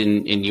interested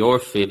in your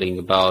feeling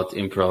about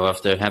improv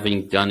after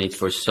having done it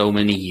for so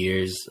many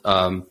years,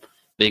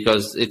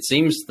 because it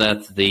seems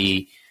that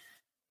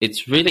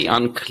it's really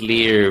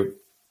unclear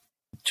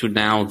to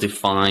now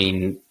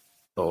define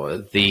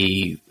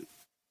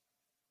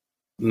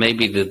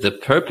maybe the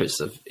purpose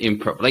of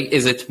improv. Like,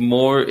 is it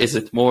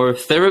more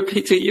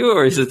therapy to you,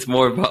 or is it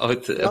more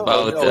about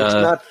no, it's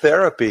not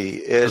therapy.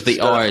 It's the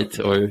art,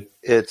 or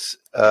it's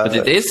but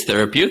it is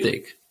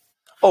therapeutic.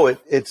 Oh,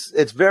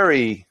 it's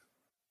very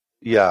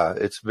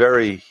it's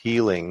very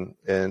healing,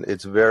 and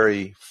it's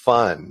very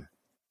fun.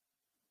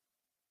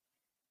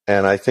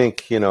 And I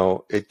think,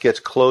 it gets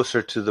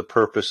closer to the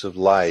purpose of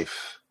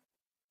life,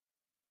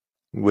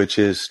 which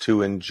is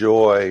to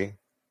enjoy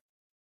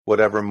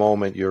whatever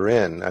moment you're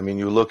in. I mean,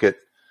 you're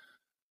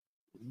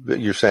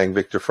saying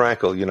Viktor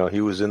Frankl,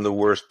 he was in the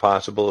worst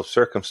possible of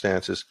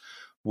circumstances.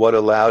 What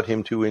allowed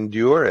him to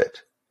endure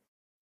it?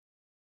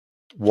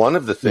 One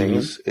of the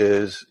things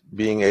is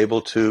being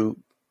able to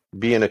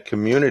be in a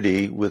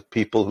community with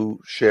people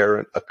who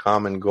share a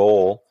common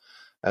goal.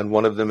 And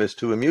one of them is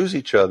to amuse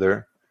each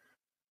other,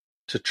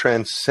 to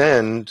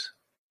transcend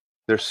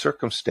their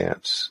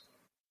circumstance.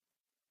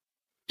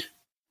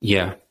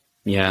 Yeah.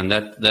 And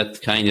that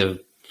kind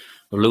of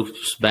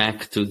loops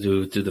back to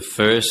the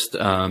first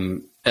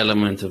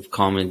element of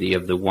comedy,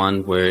 of the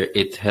one where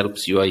it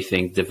helps you, I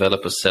think,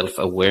 develop a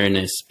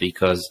self-awareness,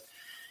 because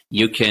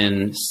you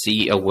can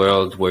see a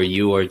world where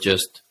you are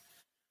just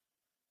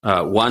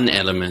one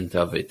element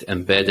of it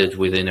embedded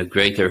within a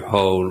greater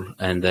whole.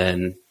 And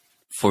then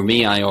for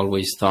me, I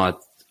always thought,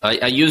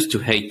 I used to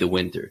hate the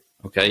winter,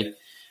 okay?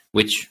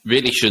 Which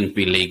really shouldn't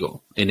be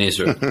legal in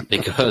Israel,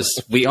 because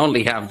we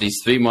only have these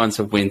 3 months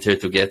of winter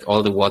to get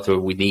all the water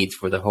we need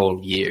for the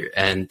whole year.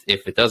 And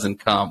if it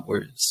doesn't come,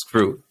 we're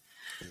screwed.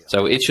 Yeah.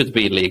 So it should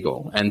be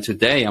legal. And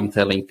today I'm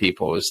telling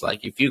people, it's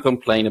like, if you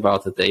complain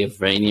about a day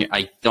of rain,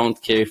 I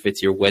don't care if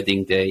it's your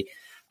wedding day.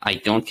 I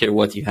don't care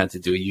what you had to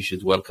do. You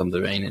should welcome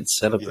the rain and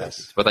celebrate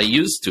it. But I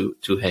used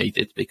to hate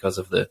it because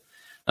of the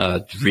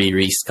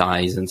dreary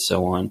skies and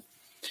so on.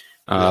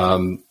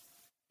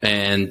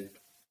 And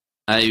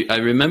I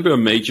remember a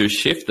major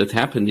shift that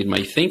happened in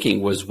my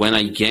thinking was when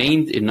I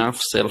gained enough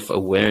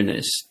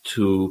self-awareness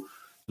to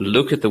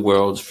look at the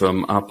world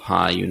from up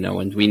high,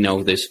 and we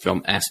know this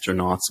from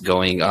astronauts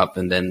going up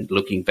and then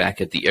looking back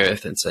at the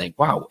Earth and saying,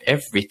 wow,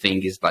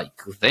 everything is like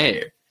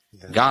there.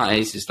 Yeah.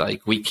 Guys, it's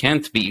like we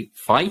can't be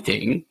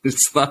fighting.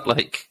 It's not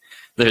like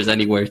there's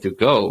anywhere to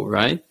go,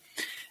 right?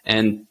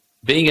 And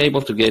being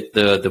able to get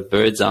the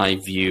bird's eye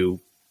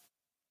view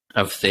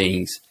of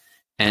things,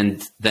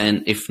 and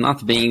then if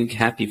not being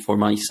happy for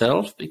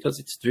myself because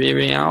it's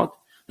dreary out,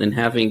 then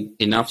having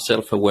enough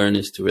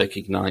self-awareness to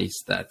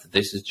recognize that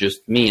this is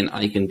just me and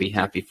I can be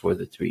happy for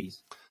the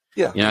trees.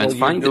 Yeah,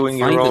 you're doing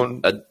your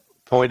own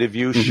point of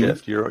view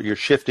shift. You're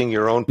shifting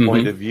your own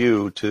point of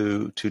view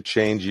to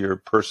change your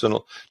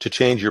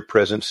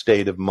present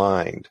state of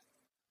mind.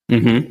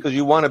 Because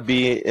you want to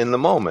be in the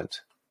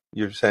moment.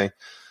 You're saying,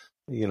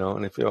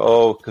 and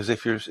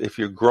if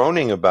you're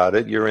groaning about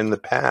it, you're in the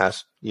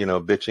past,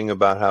 bitching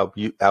about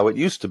how it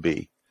used to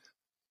be.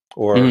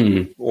 Or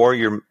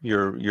you're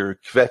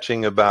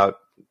kvetching about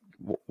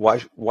why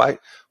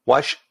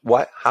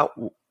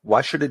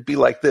should it be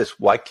like this?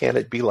 Why can't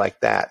it be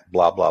like that?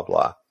 Blah blah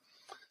blah.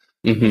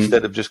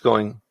 Instead of just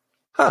going,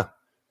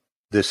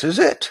 this is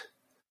it.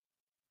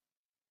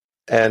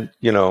 And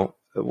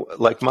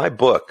like my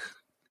book,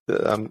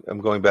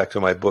 I'm going back to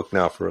my book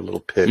now for a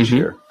little pitch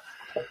here.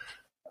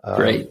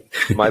 Great.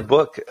 My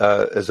book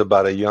is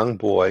about a young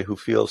boy who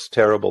feels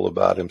terrible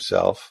about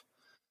himself.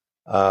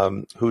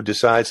 Who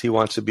decides he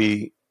wants to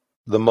be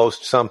the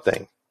most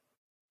something,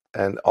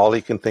 and all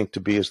he can think to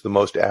be is the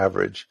most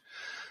average.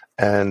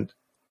 And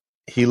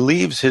he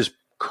leaves his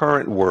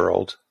current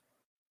world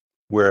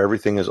where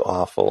everything is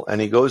awful, and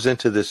he goes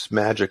into this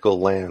magical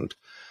land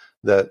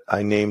that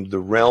I named the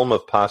realm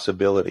of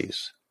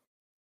possibilities.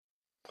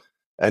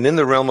 And in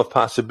the realm of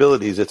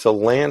possibilities, it's a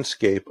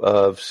landscape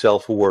of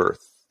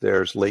self-worth.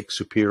 There's Lake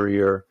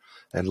Superior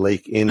and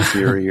Lake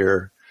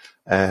Inferior,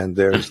 and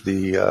there's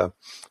the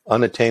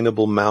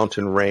unattainable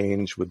mountain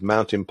range with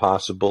Mount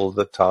Impossible,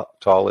 the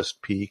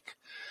tallest peak.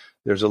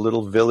 There's a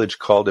little village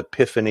called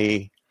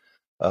Epiphany.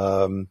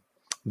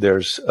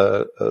 There's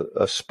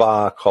a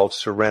spa called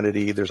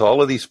Serenity. There's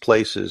all of these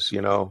places,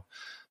 that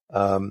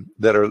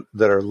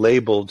are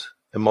labeled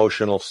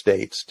emotional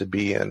states to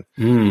be in.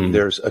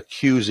 There's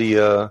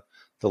Accusia,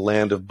 the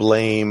land of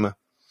blame,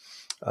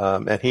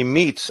 and he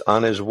meets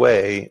on his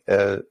way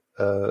a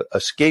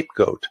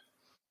scapegoat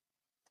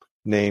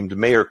named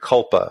Mayor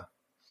Culpa,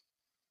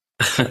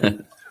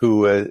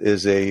 who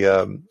is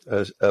a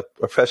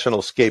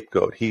professional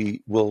scapegoat.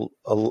 He will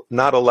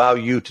not allow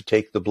you to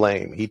take the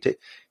blame. He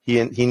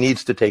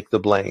needs to take the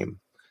blame.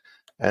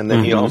 And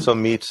then he also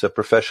meets a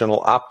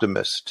professional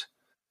optimist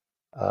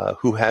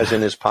who has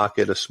in his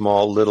pocket a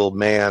small little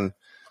man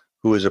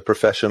who is a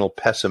professional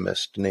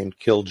pessimist named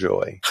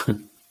Killjoy.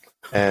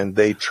 And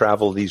they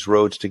travel these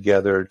roads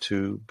together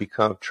to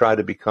try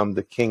to become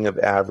the king of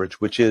average,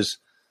 which is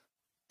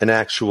an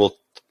actual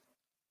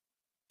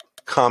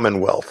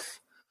commonwealth.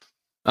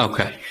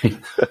 Okay.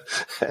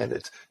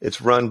 And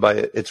it's run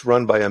by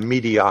a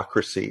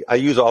mediocrity. I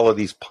use all of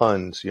these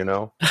puns,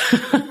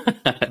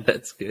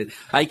 That's good.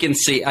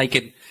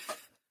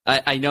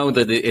 I know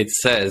that it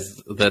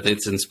says that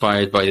it's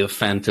inspired by the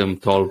Phantom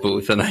Toll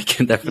Booth, and I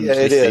can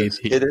definitely see it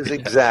here. It is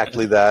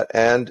exactly that.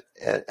 And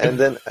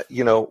then,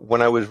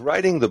 when I was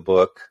writing the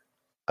book,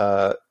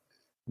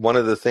 one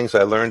of the things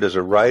I learned as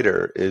a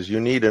writer is you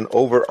need an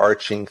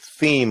overarching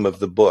theme of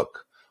the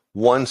book.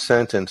 One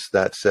sentence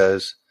that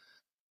says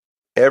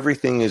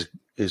everything is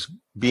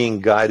being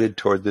guided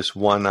toward this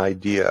one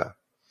idea.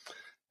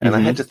 And I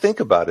had to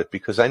think about it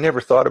because I never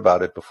thought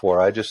about it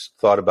before. I just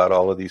thought about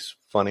all of these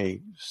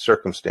funny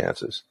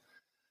circumstances.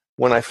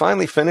 When I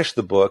finally finished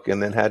the book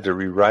and then had to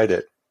rewrite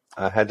it,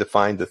 I had to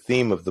find the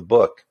theme of the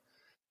book.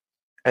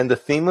 And the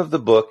theme of the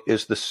book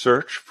is the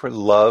search for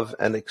love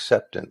and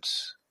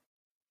acceptance.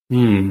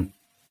 Here's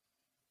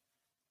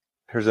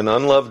an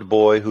unloved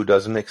boy who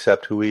doesn't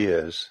accept who he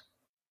is,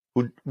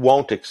 who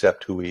won't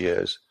accept who he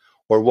is,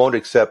 or won't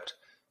accept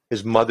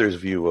his mother's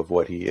view of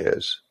what he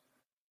is,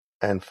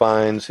 and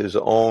finds his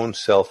own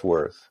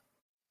self-worth.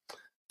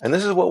 And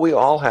this is what we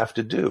all have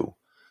to do.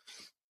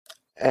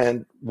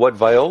 And what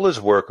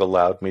Viola's work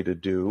allowed me to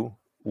do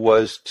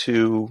was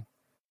to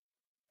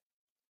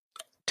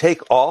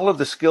take all of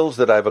the skills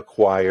that I've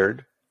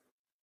acquired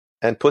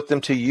and put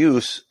them to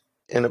use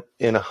in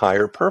a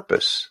higher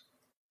purpose.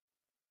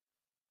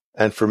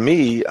 And for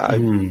me, I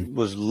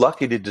was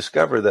lucky to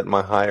discover that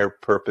my higher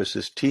purpose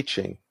is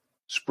teaching,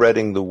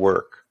 spreading the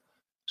work,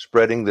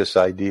 spreading this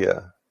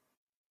idea.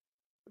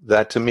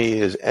 That to me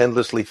is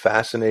endlessly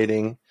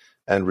fascinating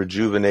and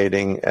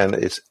rejuvenating,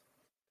 and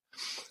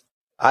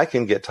I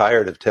can get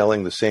tired of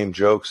telling the same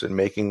jokes and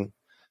making,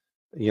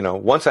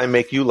 once I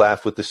make you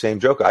laugh with the same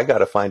joke, I got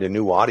to find a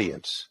new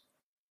audience.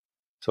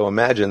 So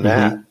imagine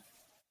that.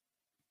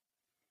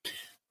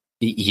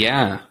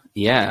 Yeah.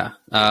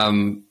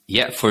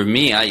 For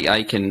me,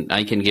 I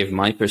can give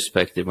my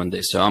perspective on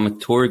this. So I'm a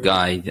tour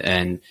guide,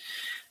 and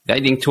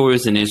guiding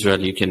tours in Israel,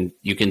 you can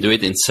do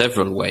it in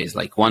several ways.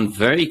 Like, one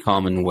very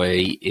common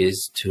way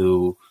is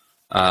to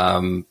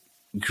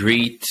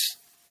greet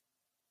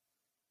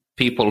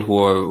people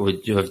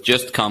who have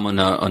just come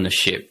on a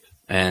ship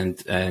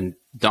and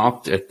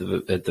docked at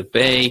the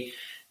bay,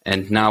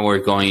 and now we're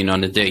going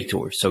on a day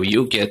tour. So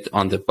you get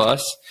on the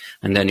bus,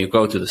 and then you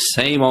go to the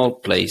same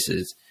old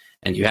places,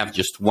 and you have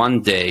just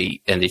one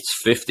day, and it's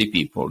 50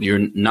 people.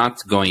 You're not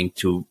going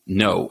to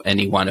know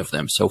any one of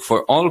them. So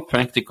for all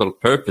practical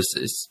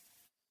purposes,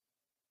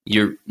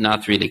 you're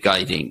not really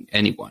guiding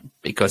anyone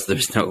because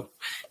there's no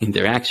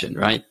interaction,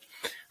 right?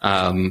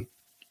 And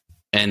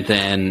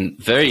then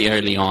very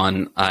early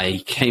on,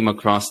 I came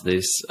across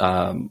this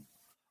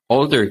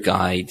older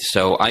guide.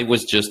 So I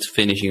was just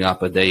finishing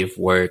up a day of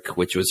work,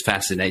 which was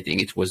fascinating.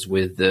 It was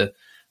with the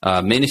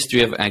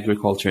Ministry of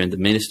Agriculture and the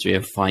Ministry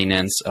of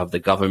Finance of the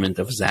government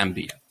of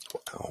Zambia.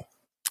 Wow.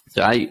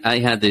 So I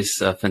had this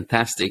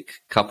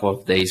fantastic couple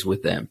of days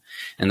with them,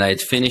 and I had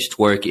finished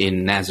work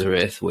in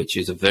Nazareth, which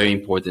is a very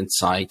important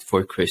site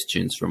for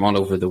Christians from all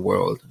over the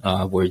world,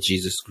 where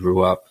Jesus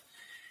grew up,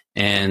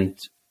 and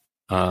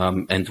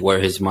where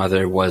his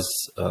mother was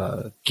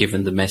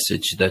given the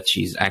message that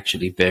she's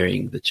actually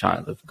bearing the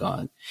child of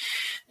God.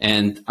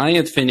 And I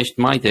had finished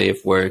my day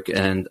of work,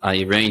 and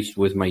I arranged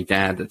with my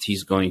dad that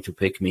he's going to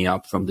pick me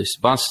up from this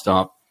bus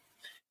stop.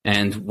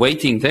 And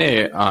waiting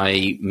there,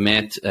 I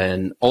met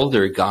an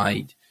older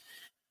guide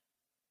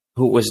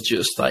who was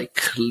just like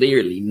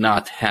clearly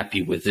not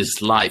happy with his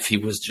life. He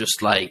was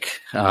just like,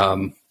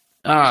 it's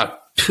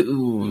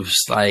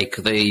like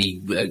they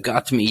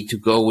got me to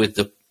go with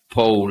the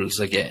Poles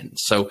again.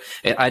 So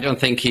I don't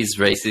think he's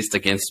racist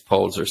against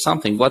Poles or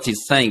something. What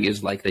he's saying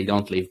is like they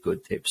don't leave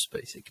good tips,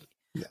 basically.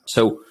 Yeah.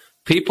 So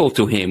people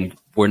to him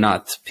were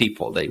not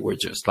people. They were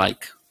just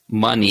like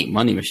money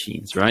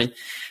machines, right?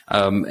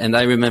 And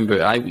I remember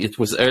it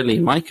was early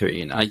in my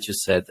career, and I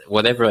just said,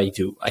 whatever I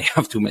do, I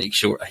have to make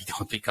sure I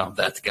don't become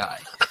that guy,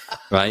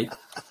 right?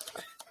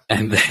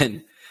 And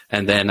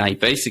then I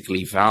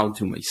basically vowed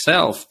to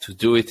myself to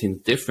do it in a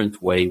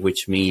different way,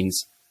 which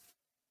means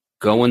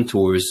go on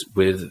tours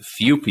with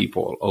few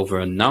people over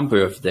a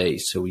number of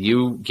days, so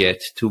you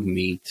get to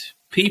meet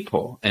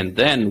people. And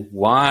then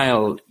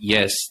while,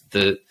 yes,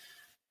 the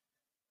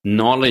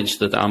knowledge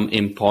that I'm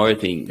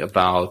imparting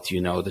about,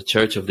 the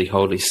Church of the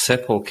Holy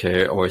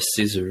Sepulchre or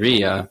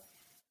Caesarea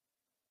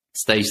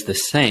stays the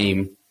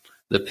same,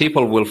 the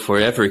people will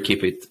forever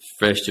keep it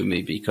fresh to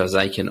me because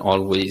I can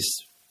always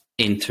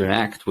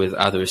interact with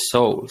other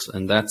souls.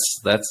 And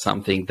that's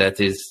something that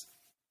is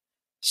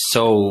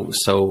so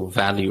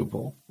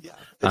valuable. Yeah.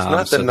 It's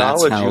not the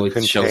knowledge you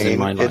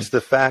contain, it's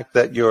the fact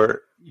that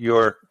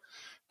you're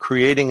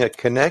creating a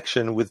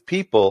connection with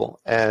people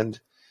and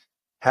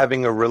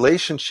having a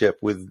relationship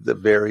with the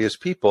various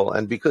people.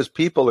 And because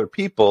people are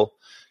people,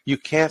 you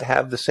can't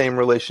have the same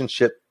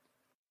relationship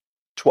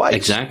twice.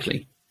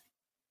 Exactly.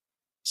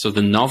 So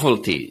the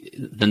novelty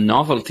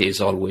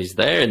is always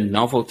there, and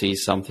novelty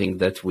is something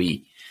that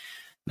we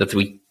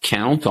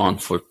count on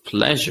for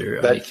pleasure.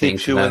 That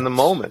keeps you in the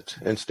moment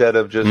instead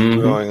of just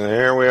going,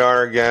 here we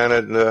are again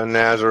at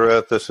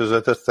Nazareth, this is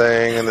the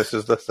thing, and this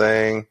is the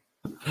thing.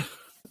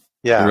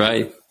 Yeah.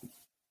 Right.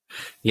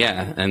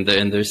 Yeah, and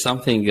there's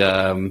something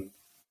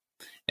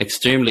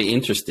extremely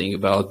interesting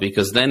about,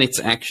 because then it's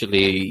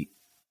actually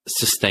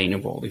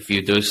sustainable. If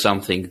you do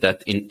something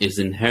that is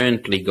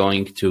inherently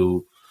going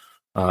to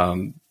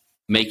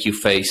make you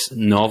face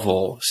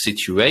novel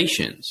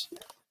situations,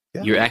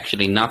 you're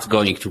actually not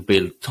going to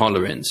build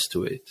tolerance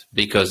to it.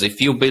 Because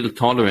if you build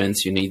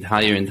tolerance, you need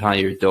higher and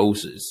higher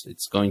doses.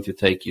 It's going to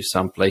take you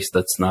someplace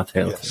that's not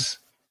healthy. Yes.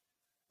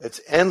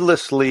 It's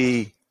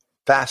endlessly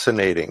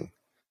fascinating.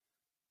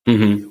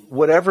 Mm-hmm.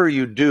 Whatever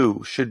you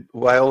do,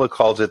 Viola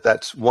calls it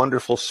that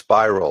wonderful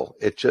spiral.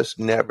 It just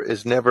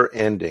is never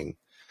ending.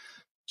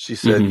 She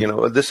said,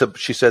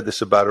 she said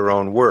this about her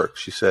own work.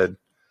 She said,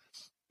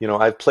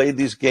 I've played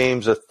these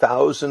games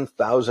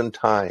 1,000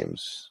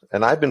 times,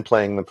 and I've been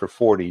playing them for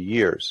 40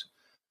 years.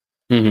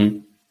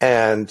 Mm-hmm.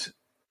 And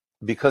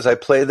because I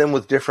play them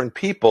with different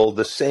people,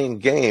 the same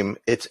game,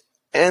 it's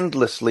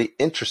endlessly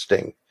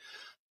interesting.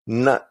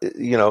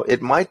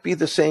 It might be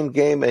the same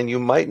game and you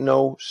might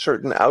know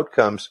certain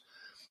outcomes,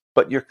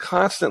 but you're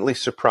constantly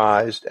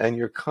surprised and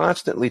you're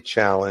constantly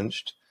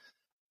challenged.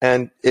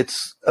 And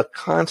it's a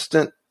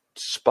constant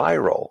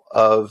spiral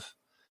of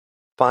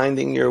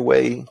finding your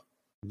way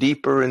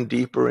deeper and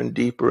deeper and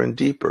deeper and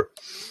deeper.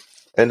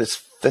 And it's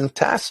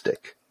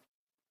fantastic.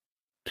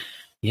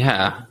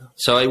 Yeah.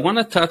 So I want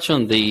to touch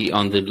on the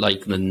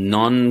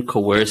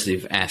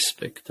non-coercive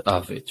aspect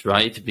of it,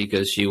 right?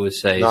 Because she would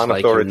say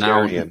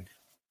non-authoritarian.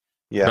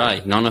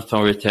 Right,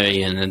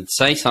 non-authoritarian, and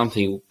say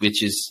something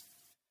which is,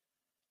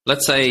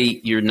 let's say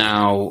you're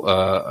now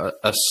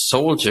a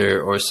soldier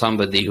or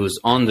somebody who's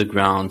on the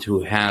ground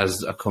who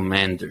has a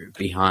commander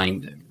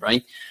behind them,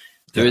 right?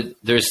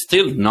 there's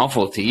still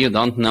novelty. You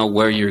don't know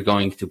where you're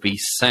going to be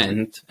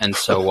sent and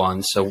so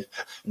on. So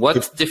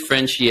what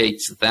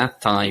differentiates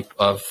that type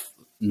of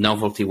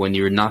novelty when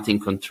you're not in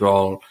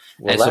control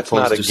as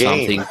opposed to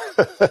something?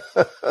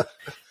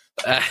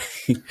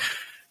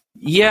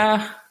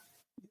 Yeah.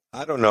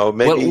 I don't know.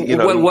 Maybe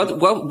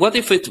what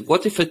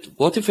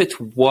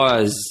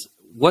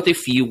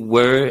if you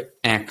were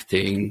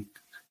acting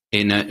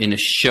in a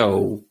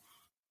show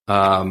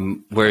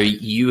where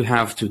you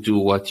have to do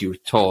what you're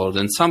told,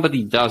 and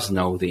somebody does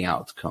know the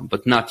outcome,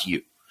 but not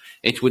you?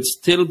 It would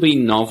still be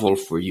novel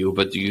for you,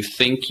 but do you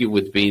think you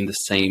would be in the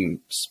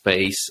same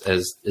space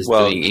as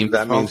doing improv?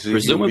 That means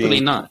presumably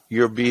not.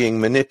 You're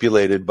being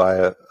manipulated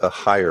by a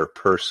higher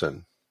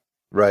person,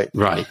 right?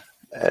 Right.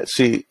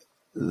 See,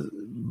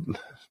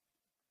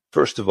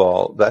 first of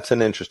all, that's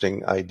an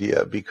interesting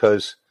idea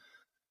because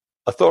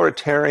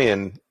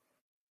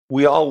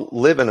we all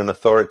live in an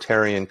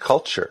authoritarian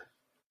culture.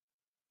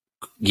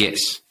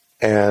 Yes.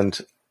 And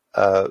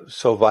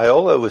so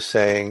Viola was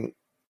saying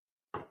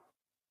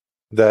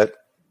that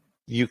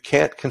you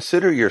can't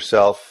consider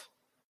yourself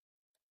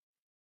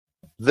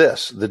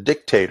the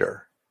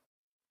dictator.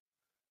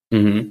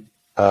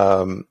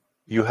 Mm-hmm.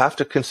 You have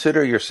to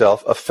consider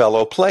yourself a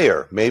fellow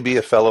player, maybe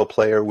a fellow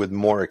player with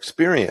more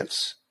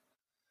experience,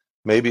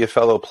 maybe a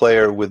fellow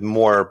player with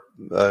more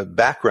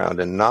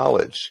background and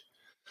knowledge.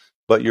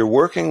 But you're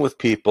working with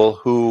people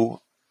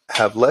who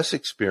have less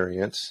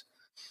experience.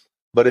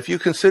 But if you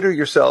consider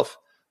yourself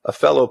a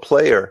fellow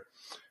player,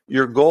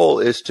 your goal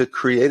is to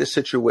create a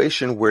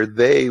situation where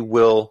they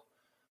will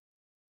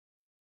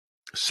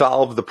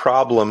solve the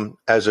problem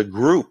as a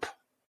group.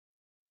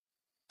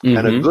 Mm-hmm.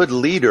 And a good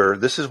leader,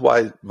 this is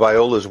why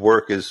Viola's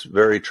work is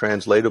very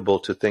translatable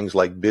to things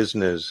like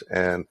business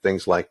and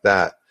things like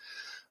that.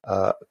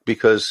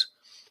 Because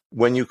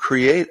when you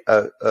create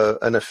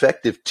an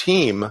effective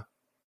team,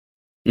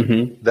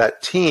 mm-hmm.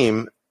 that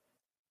team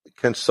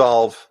can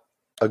solve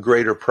a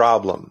greater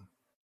problem.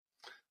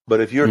 But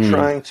if you're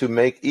trying to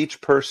make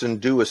each person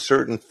do a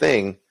certain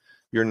thing,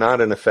 you're not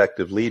an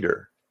effective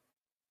leader.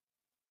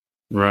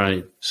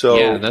 Right. So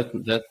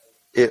yeah,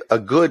 a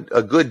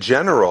good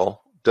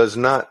general does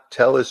not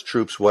tell his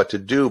troops what to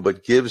do,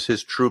 but gives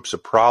his troops a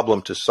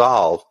problem to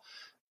solve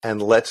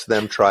and lets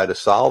them try to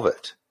solve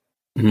it.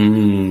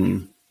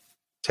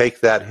 Take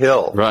that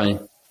hill.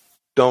 Right.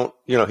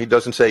 He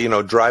doesn't say,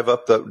 drive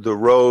up the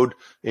road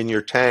in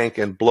your tank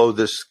and blow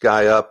this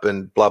guy up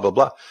and blah, blah,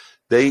 blah.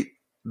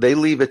 They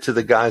leave it to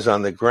the guys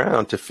on the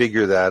ground to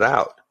figure that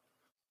out.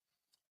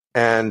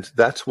 And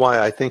that's why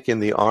I think in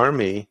the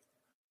Army,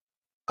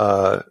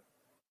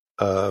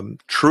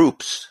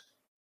 troops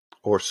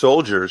or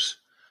soldiers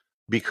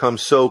become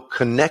so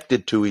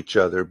connected to each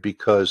other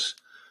because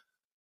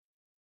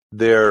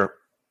they're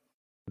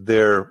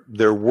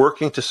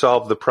working to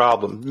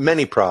solve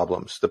many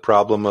problems, the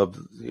problem of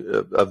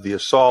the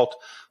assault,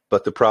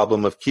 but the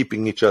problem of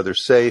keeping each other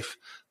safe,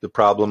 the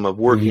problem of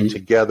working mm-hmm.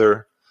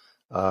 together,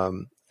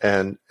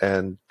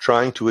 and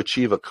trying to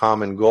achieve a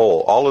common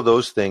goal. All of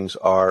those things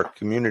are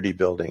community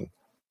building.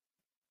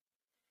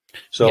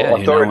 So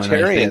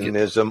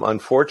authoritarianism,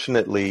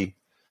 unfortunately,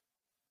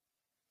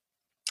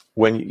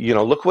 when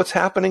look what's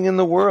happening in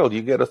the world.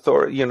 You get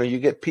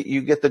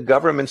you get the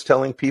governments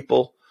telling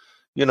people,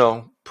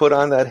 put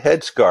on that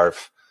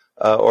headscarf,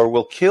 or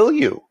we'll kill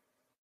you.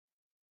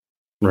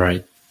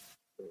 Right.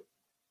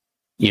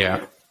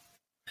 Yeah.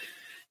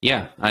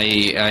 Yeah,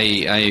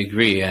 I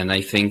agree, and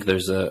I think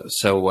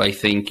I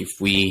think if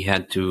we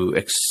had to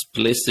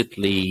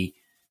explicitly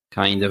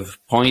kind of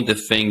point the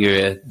finger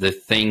at the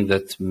thing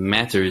that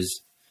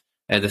matters,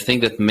 at the thing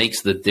that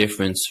makes the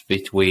difference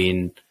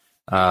between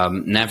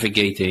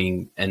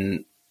navigating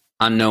an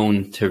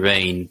unknown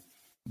terrain,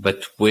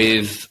 but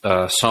with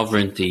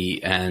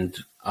sovereignty and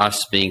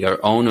us being our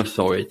own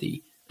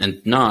authority,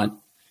 and not,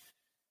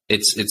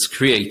 it's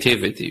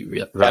creativity,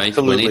 right?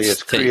 Absolutely,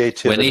 it's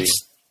creativity.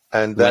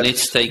 And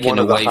that's one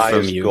of the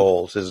highest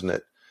goals, isn't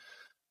it?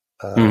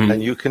 Mm-hmm.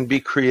 And you can be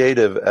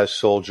creative as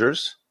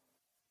soldiers.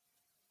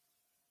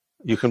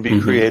 You can be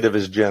mm-hmm. creative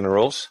as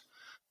generals.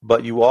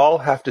 But you all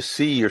have to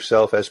see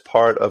yourself as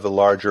part of a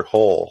larger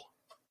whole.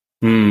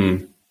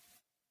 And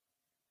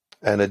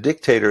a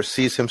dictator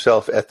sees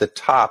himself at the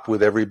top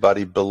with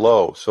everybody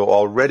below. So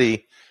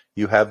already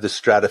you have the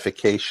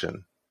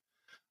stratification.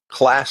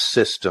 Class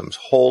systems,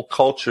 whole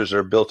cultures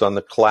are built on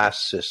the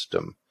class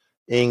system.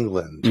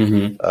 England,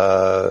 mm-hmm.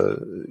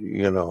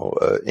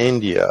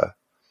 India.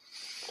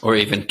 Or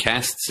even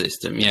caste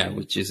system,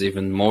 which is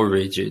even more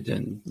rigid.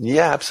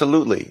 Yeah,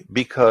 absolutely,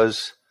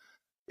 because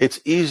it's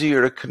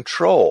easier to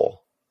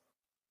control.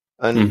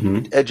 And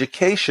mm-hmm.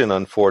 education,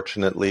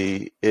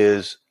 unfortunately,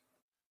 is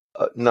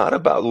not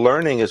about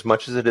learning as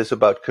much as it is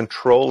about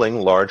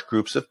controlling large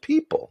groups of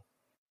people.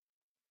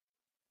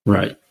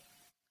 Right.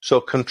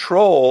 So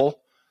control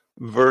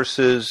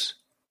versus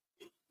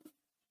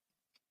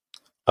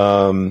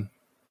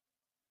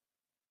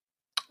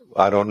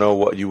I don't know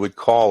what you would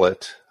call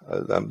it.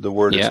 The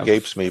word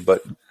escapes me,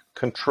 but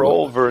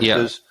control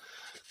versus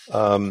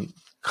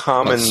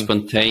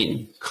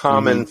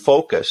common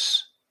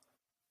focus.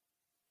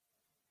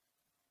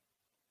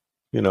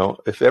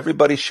 If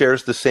everybody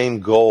shares the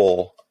same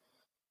goal,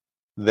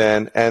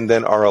 then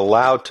are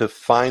allowed to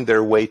find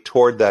their way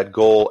toward that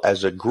goal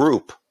as a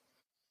group.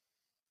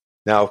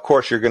 Now, of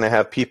course, you're going to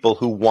have people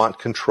who want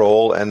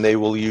control, and they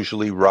will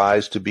usually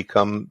rise to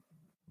become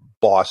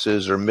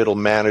bosses or middle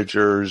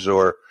managers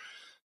or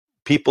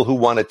people who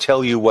want to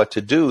tell you what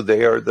to do.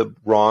 They are the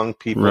wrong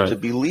people to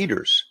be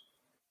leaders.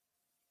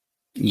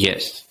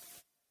 Yes,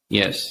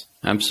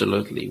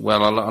 absolutely.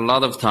 Well, a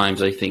lot of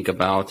times I think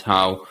about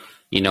how,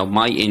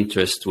 my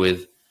interest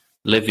with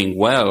living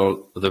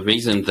well, the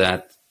reason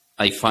that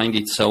I find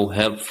it so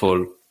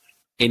helpful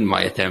in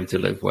my attempt to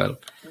live well,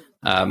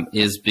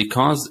 is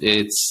because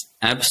it's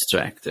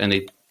abstract and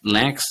it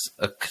lacks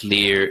a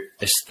clear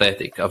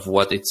aesthetic of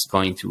what it's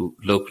going to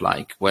look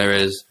like.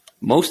 Whereas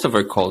most of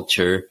our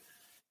culture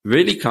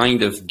really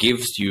kind of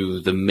gives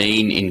you the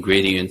main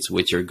ingredients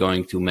which are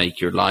going to make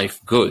your life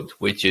good,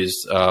 which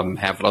is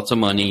have lots of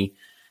money,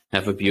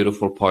 have a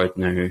beautiful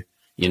partner,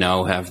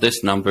 have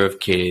this number of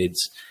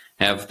kids,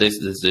 have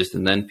this,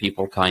 and then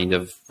people kind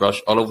of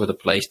rush all over the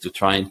place to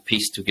try and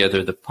piece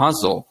together the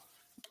puzzle,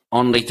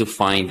 only to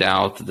find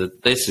out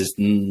that this is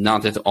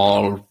not at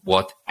all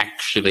what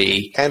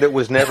actually... And it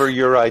was never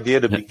your idea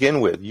to begin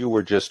with. You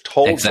were just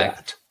told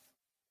that.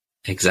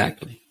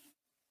 Exactly.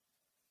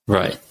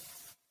 Right.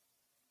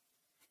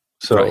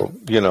 So,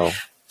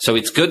 So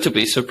it's good to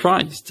be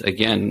surprised.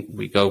 Again,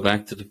 we go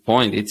back to the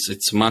point.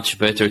 It's much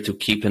better to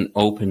keep an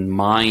open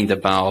mind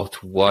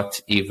about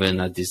what even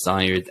a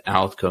desired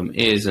outcome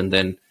is. And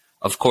then,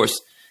 of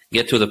course,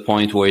 get to the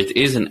point where it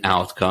is an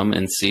outcome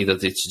and see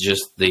that it's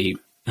just the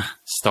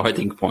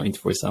starting point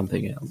for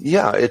something else.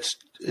 Yeah,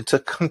 it's a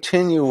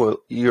continuum.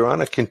 You're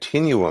on a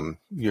continuum.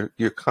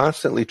 You're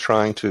constantly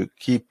trying to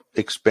keep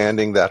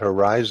expanding that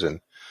horizon,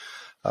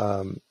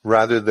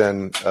 rather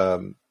than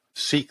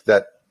seek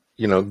that,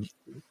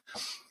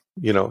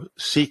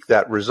 seek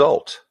that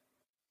result.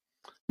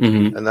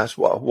 Mm-hmm. And that's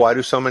why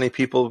do so many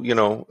people,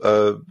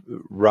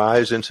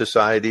 rise in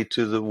society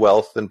to the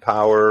wealth and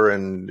power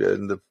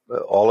and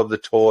all of the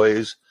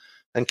toys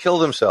and kill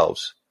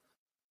themselves.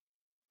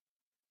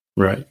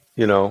 Right.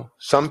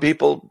 Some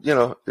people,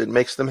 it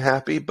makes them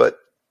happy, but,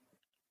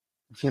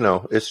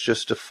 it's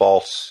just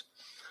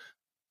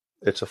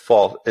it's a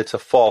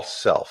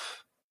false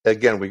self.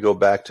 Again, we go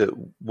back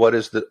to what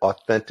is the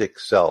authentic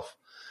self,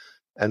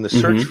 and the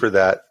search for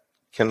that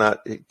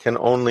can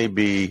only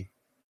be,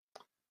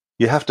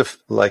 you have to,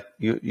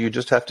 you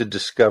just have to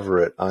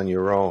discover it on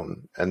your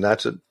own. And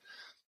that's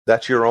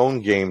your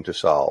own game to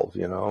solve,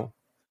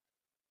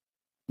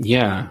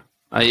 Yeah.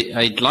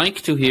 I'd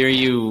like to hear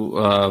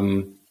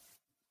you,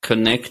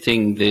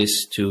 connecting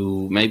this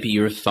to maybe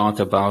your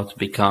thought about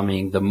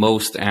becoming the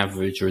most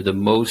average or the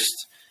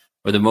most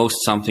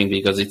something,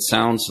 because it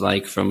sounds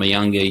like from a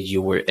young age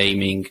you were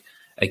aiming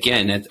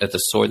again at a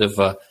sort of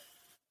a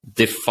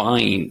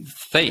defined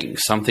thing,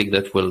 something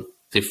that will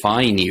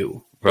define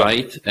you,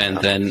 right? And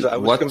then I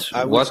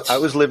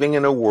was living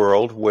in a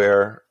world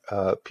where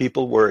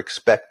people were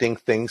expecting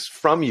things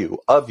from you,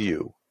 of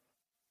you.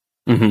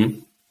 Mm-hmm.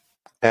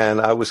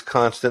 And I was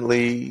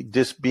constantly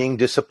being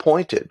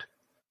disappointed.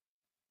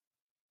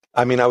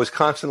 I was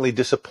constantly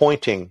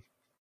disappointing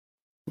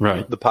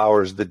the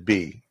powers that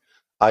be,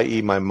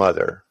 i.e. my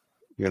mother,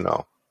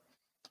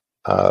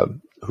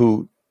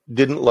 who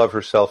didn't love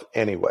herself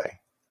anyway.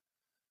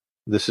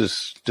 This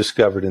is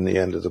discovered in the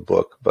end of the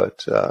book.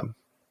 But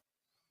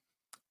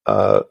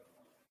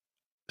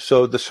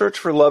so the search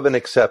for love and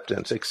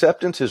acceptance.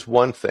 Acceptance is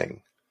one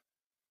thing,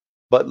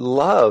 but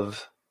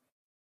love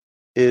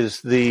is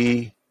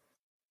the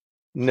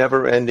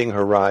never-ending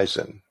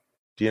horizon.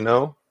 Do you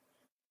know?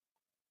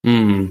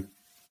 Mm.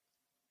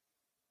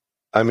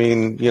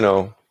 Every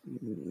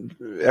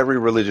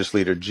religious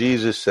leader,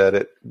 Jesus said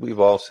it,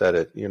 we've all said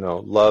it,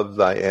 love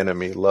thy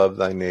enemy, love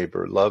thy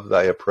neighbor, love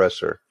thy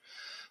oppressor.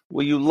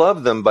 Well, you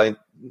love them by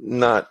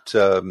not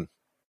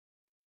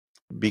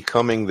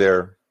becoming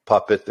their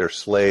puppet, their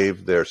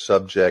slave, their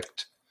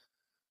subject.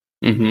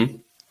 Mm-hmm.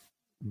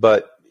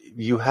 But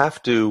you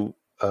have to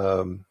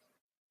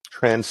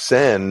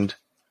transcend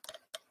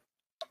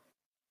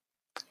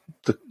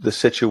the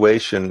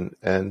situation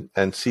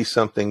and see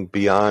something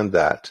beyond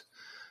that.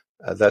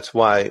 That's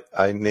why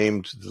I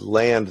named the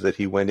land that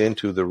he went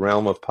into the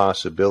realm of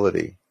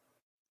possibility.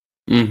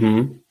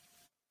 Mm-hmm.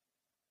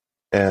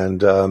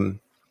 And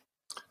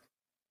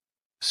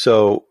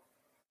so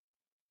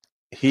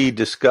he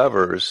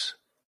discovers,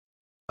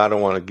 I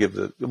don't want to give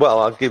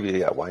I'll give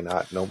you, why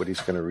not?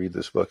 Nobody's going to read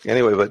this book.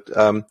 Anyway, but...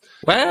 don't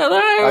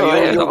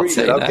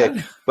say that.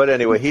 Okay. But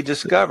anyway, he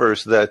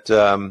discovers that...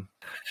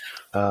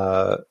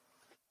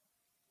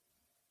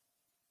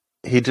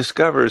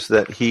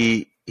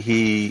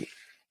 he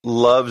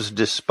loves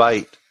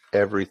despite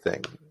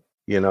everything,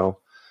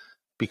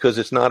 because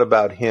it's not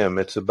about him.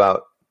 It's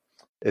about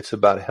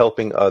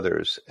helping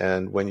others.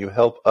 And when you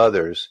help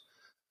others,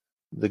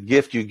 the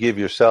gift you give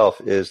yourself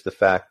is the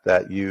fact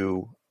that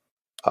you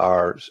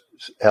are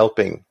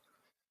helping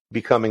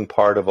becoming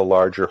part of a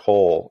larger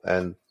whole.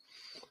 And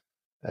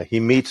he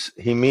meets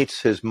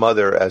his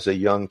mother as a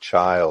young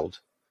child,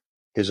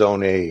 his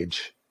own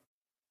age,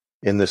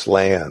 in this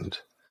land,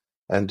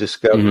 and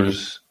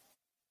discovers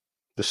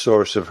the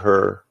source of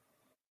her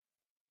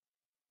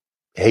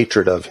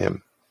hatred of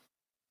him,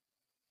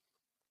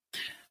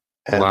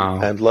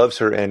 and loves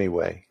her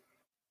anyway.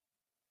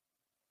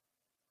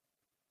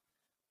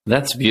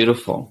 That's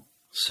beautiful.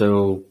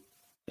 So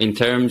in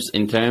terms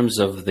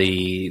of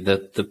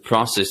the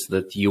process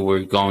that you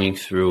were going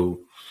through,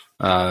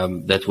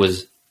 that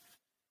was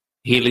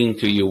healing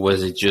to you,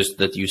 was it just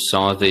that you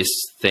saw this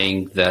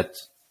thing that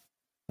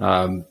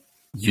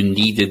you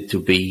needed to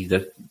be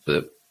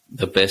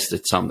the best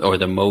at some, or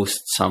the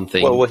most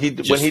something? Well, when he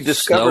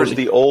discovers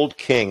the old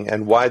king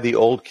and why the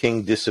old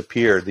king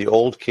disappeared, the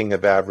old king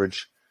of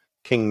average,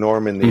 King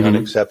Norman the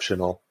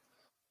Unexceptional.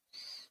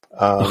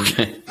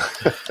 Okay.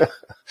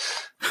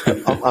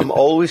 I'm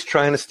always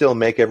trying to still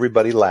make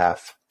everybody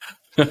laugh.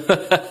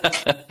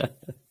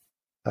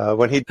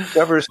 When he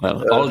discovers,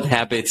 old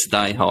habits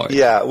die hard.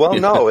 Yeah. Well,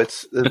 no,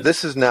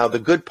 this is now the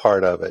good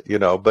part of it,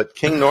 But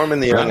King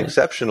Norman the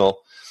Unexceptional,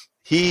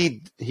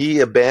 he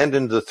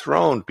abandoned the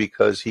throne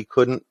because he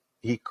couldn't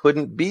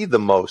be the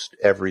most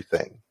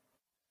everything.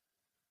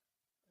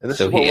 And this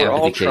is what we're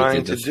all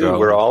trying to do.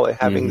 We're all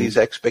having these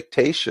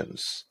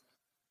expectations.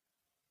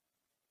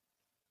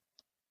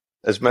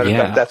 As a matter of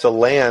fact, that's a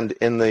land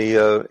in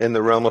the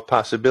realm of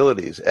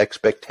possibilities,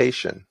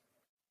 expectation.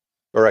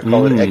 Or I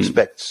call it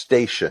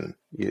expectation.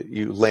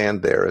 You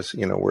land there as,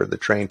 where the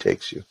train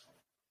takes you.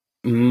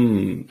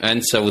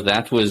 And so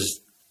that was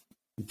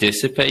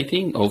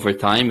dissipating over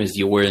time as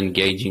you were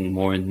engaging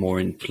more and more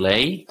in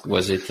play?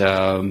 Was it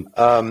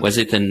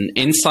an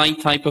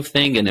insight type of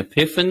thing, an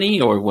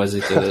epiphany, or was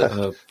it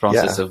a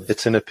process of...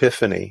 It's an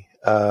epiphany.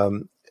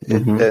 And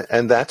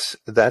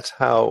that's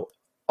how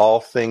all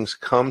things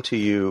come to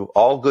you.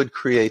 All good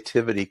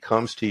creativity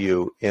comes to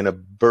you in a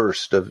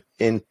burst of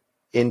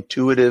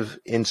intuitive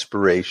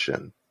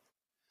inspiration.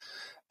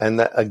 And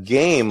that a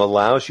game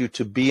allows you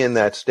to be in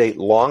that state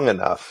long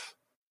enough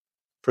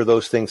for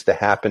those things to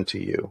happen to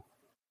you.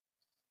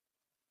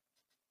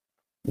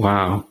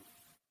 Wow.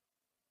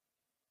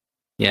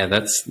 Yeah,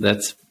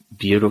 that's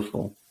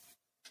beautiful.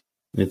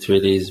 It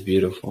really is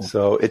beautiful.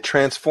 So it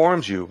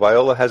transforms you.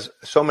 Viola has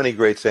so many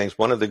great sayings.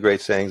 One of the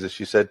great sayings is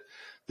she said,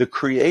 the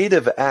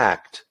creative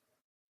act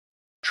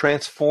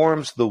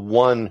transforms the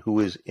one who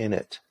is in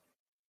it.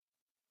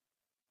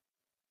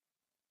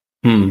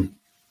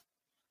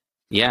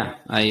 Yeah,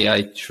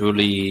 I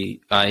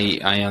truly,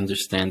 I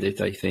understand it,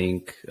 I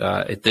think,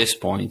 at this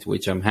point,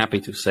 which I'm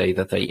happy to say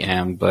that I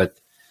am, but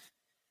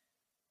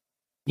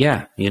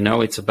yeah,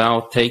 it's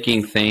about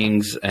taking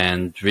things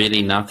and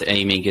really not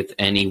aiming at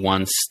any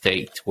one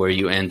state where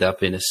you end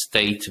up in a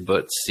state,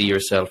 but see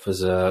yourself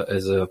as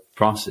a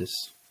process,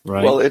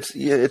 right? Well, it's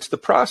the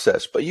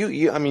process, but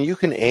you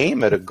can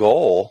aim at a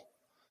goal,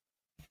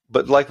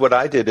 but like what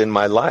I did in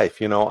my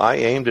life, I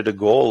aimed at a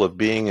goal of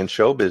being in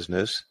show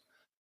business,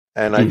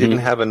 and I didn't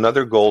have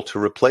another goal to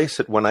replace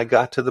it when I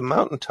got to the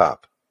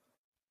mountaintop.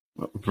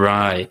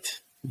 Right.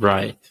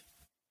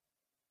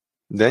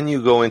 Then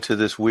you go into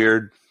this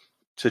weird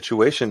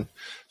situation.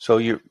 So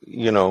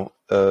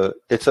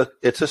it's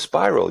a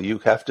spiral. You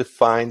have to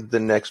find the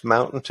next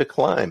mountain to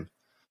climb.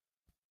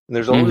 And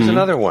there's always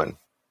another one.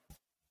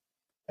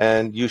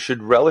 And you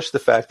should relish the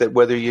fact that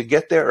whether you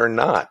get there or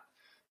not,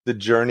 the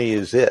journey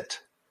is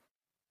it.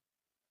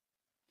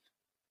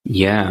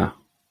 Yeah.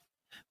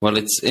 Well,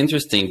 it's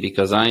interesting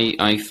because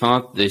I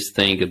thought this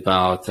thing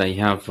about, I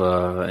have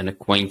an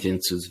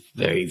acquaintance who's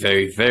very,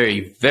 very,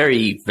 very,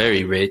 very,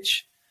 very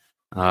rich.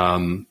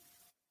 And,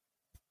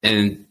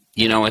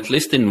 at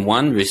least in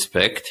one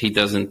respect, he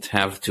doesn't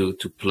have to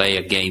play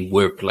a game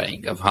we're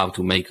playing of how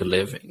to make a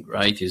living,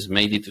 right? He's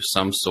made it to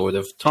some sort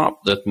of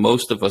top that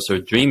most of us are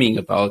dreaming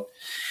about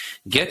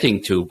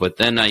getting to. But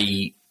then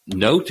I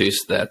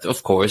noticed that,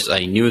 of course,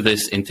 I knew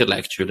this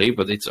intellectually,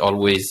 but it's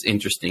always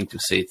interesting to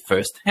see it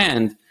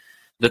firsthand,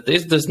 that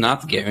this does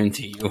not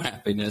guarantee you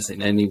happiness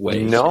in any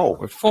way, shape,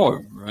 or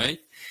form, right?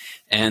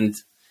 And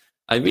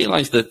I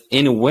realized that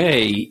in a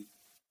way,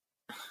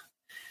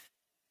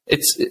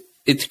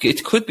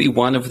 it could be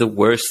one of the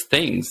worst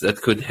things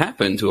that could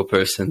happen to a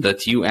person,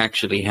 that you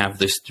actually have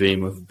this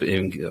dream of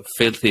being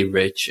filthy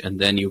rich, and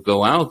then you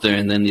go out there,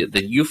 and then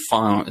you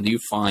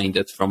find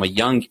that from a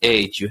young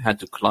age you had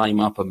to climb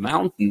up a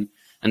mountain,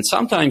 and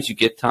sometimes you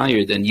get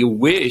tired and you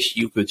wish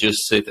you could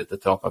just sit at the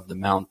top of the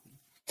mountain.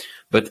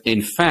 But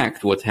in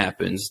fact, what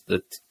happens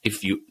that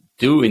if you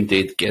do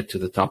indeed get to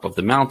the top of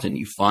the mountain,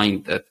 you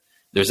find that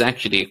there's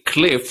actually a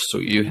cliff, so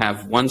you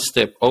have one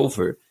step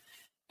over,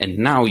 and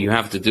now you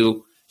have to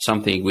do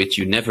something which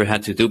you never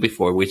had to do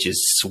before, which is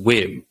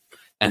swim.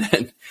 And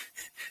then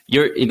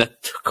you're in a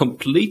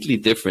completely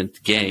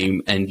different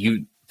game, and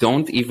you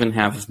don't even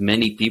have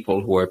many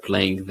people who are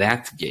playing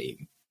that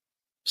game.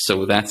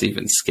 So that's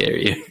even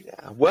scarier.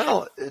 Yeah,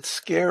 well, it's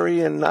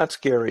scary and not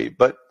scary.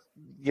 But,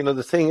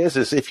 the thing is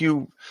if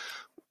you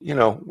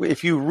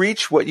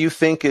reach what you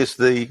think is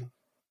the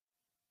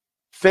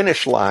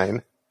finish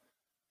line,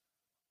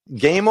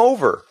 game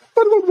over.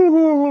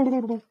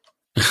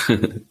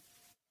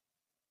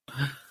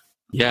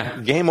 Yeah.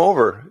 Game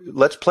over.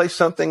 Let's play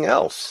something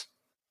else.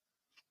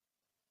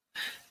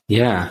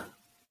 Yeah.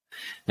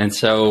 And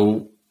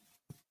so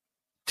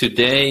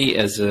today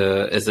as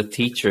a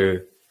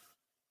teacher,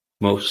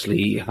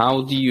 mostly,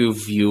 how do you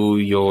view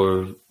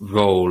your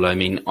role? I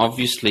mean,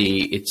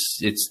 obviously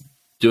it's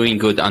doing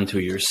good unto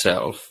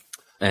yourself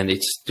and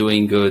it's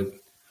doing good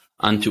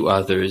unto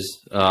others.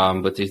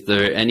 But is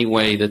there any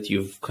way that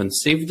you've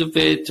conceived of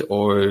it?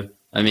 Or,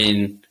 I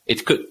mean,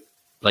 it could,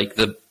 like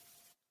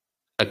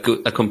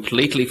a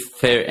completely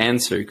fair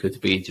answer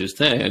could be just,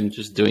 hey, I'm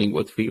just doing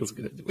what feels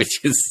good,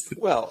 which is...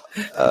 Well,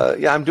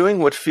 yeah, I'm doing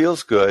what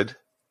feels good.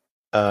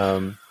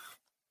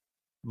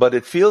 But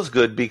it feels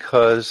good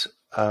because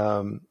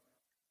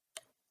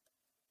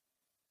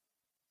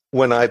when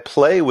I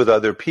play with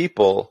other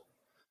people,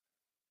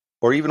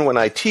 or even when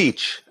I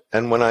teach,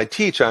 and when I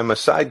teach, I'm a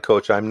side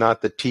coach. I'm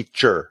not the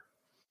teacher.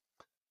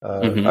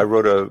 I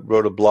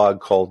wrote a blog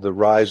called "The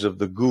Rise of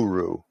the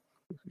Guru."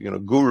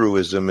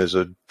 Guruism is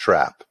a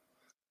trap.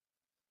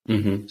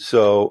 Mm-hmm.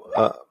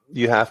 So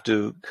you have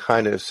to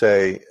kind of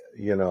say,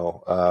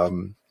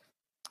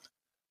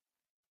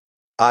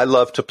 I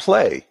love to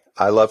play.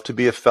 I love to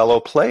be a fellow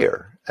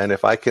player. And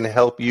if I can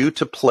help you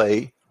to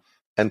play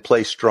and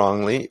play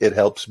strongly, it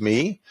helps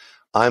me.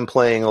 I'm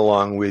playing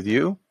along with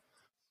you.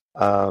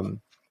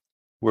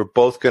 We're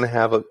both going to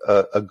have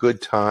a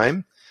good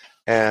time.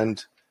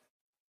 And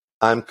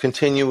I'm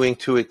continuing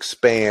to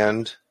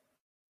expand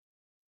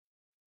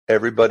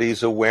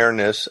everybody's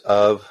awareness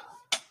of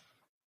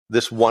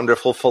this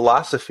wonderful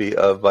philosophy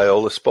of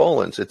Viola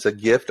Spolin's. It's a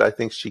gift I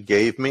think she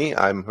gave me.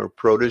 I'm her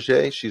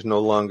protege. She's no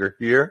longer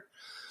here.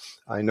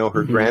 I know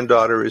her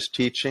granddaughter is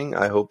teaching.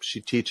 I hope she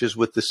teaches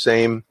with the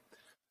same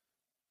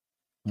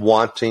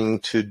wanting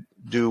to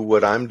do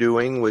what I'm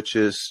doing, which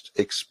is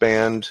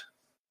expand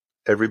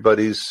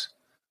everybody's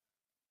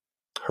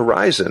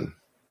horizon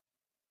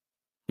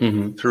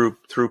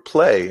through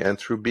play and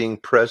through being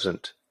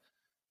present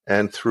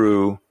and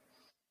through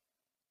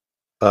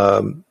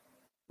what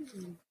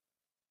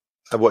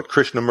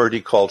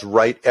Krishnamurti calls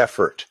right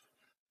effort.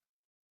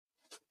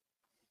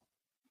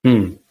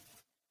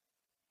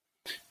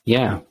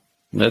 Yeah,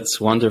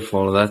 that's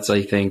wonderful. That's,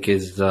 I think,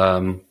 is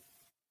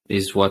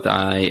what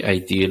I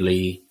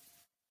ideally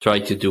try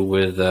to do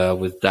with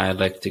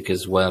dialectic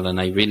as well.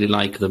 And I really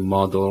like the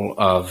model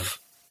of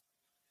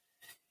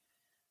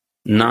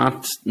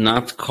not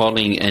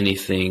calling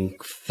anything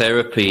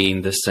therapy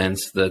in the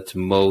sense that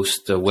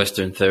most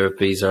Western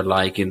therapies are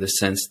like, in the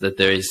sense that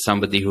there is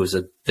somebody who's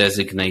a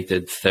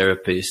designated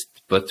therapist,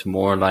 but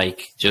more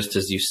like, just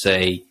as you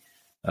say,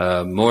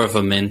 more of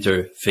a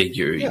mentor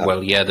figure. Yeah.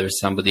 Well, yeah, there's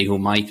somebody who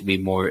might be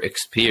more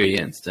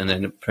experienced and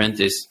an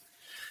apprentice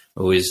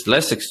who is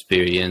less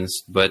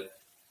experienced, but,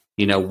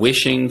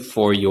 wishing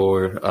for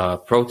your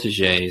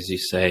protege, as you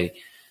say,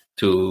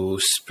 to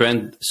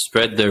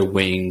spread their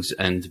wings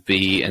and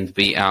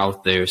be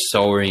out there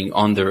soaring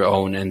on their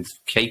own and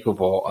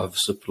capable of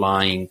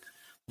supplying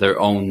their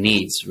own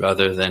needs,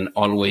 rather than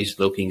always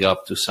looking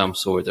up to some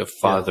sort of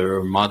father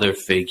or mother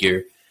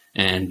figure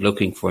and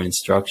looking for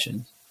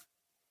instructions.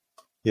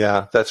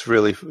 Yeah, that's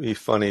really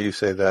funny you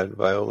say that,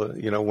 Viola.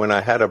 When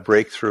I had a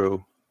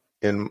breakthrough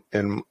in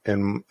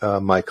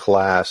my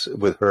class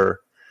with her,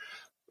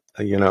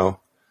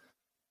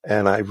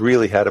 and I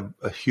really had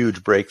a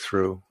huge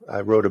breakthrough.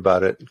 I wrote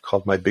about it,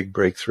 called My Big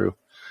Breakthrough.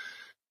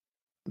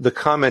 The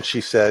comment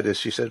she said,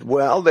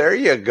 well, there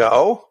you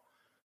go.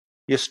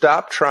 You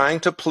stopped trying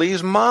to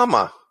please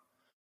mama.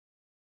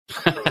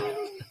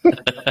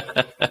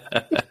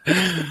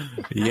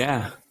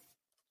 Yeah.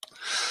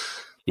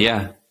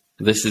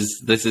 This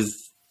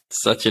is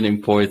such an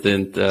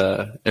important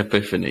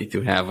epiphany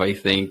to have, I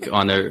think,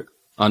 on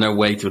our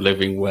way to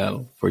living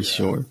well, for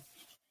sure.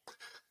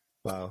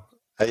 Wow.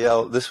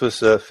 Eyal, this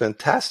was a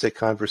fantastic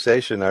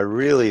conversation. I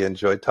really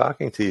enjoyed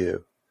talking to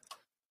you.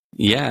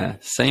 Yeah,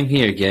 same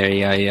here,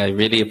 Gary. I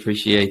really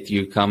appreciate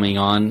you coming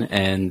on,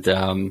 and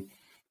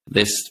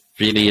this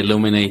really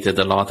illuminated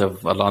a lot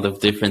of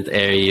different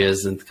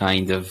areas and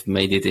kind of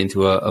made it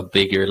into a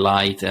bigger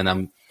light. And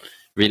I'm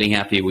really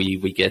happy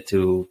we get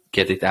to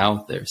get it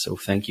out there. So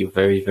thank you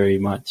very, very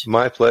much.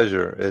 My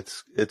pleasure.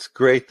 It's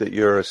great that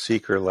you're a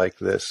seeker like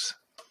this.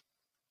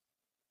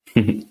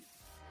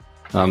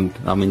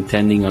 I'm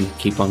intending on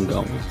keep on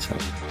going. So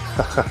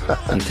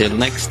until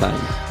next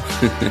time.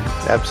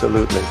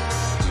 Absolutely.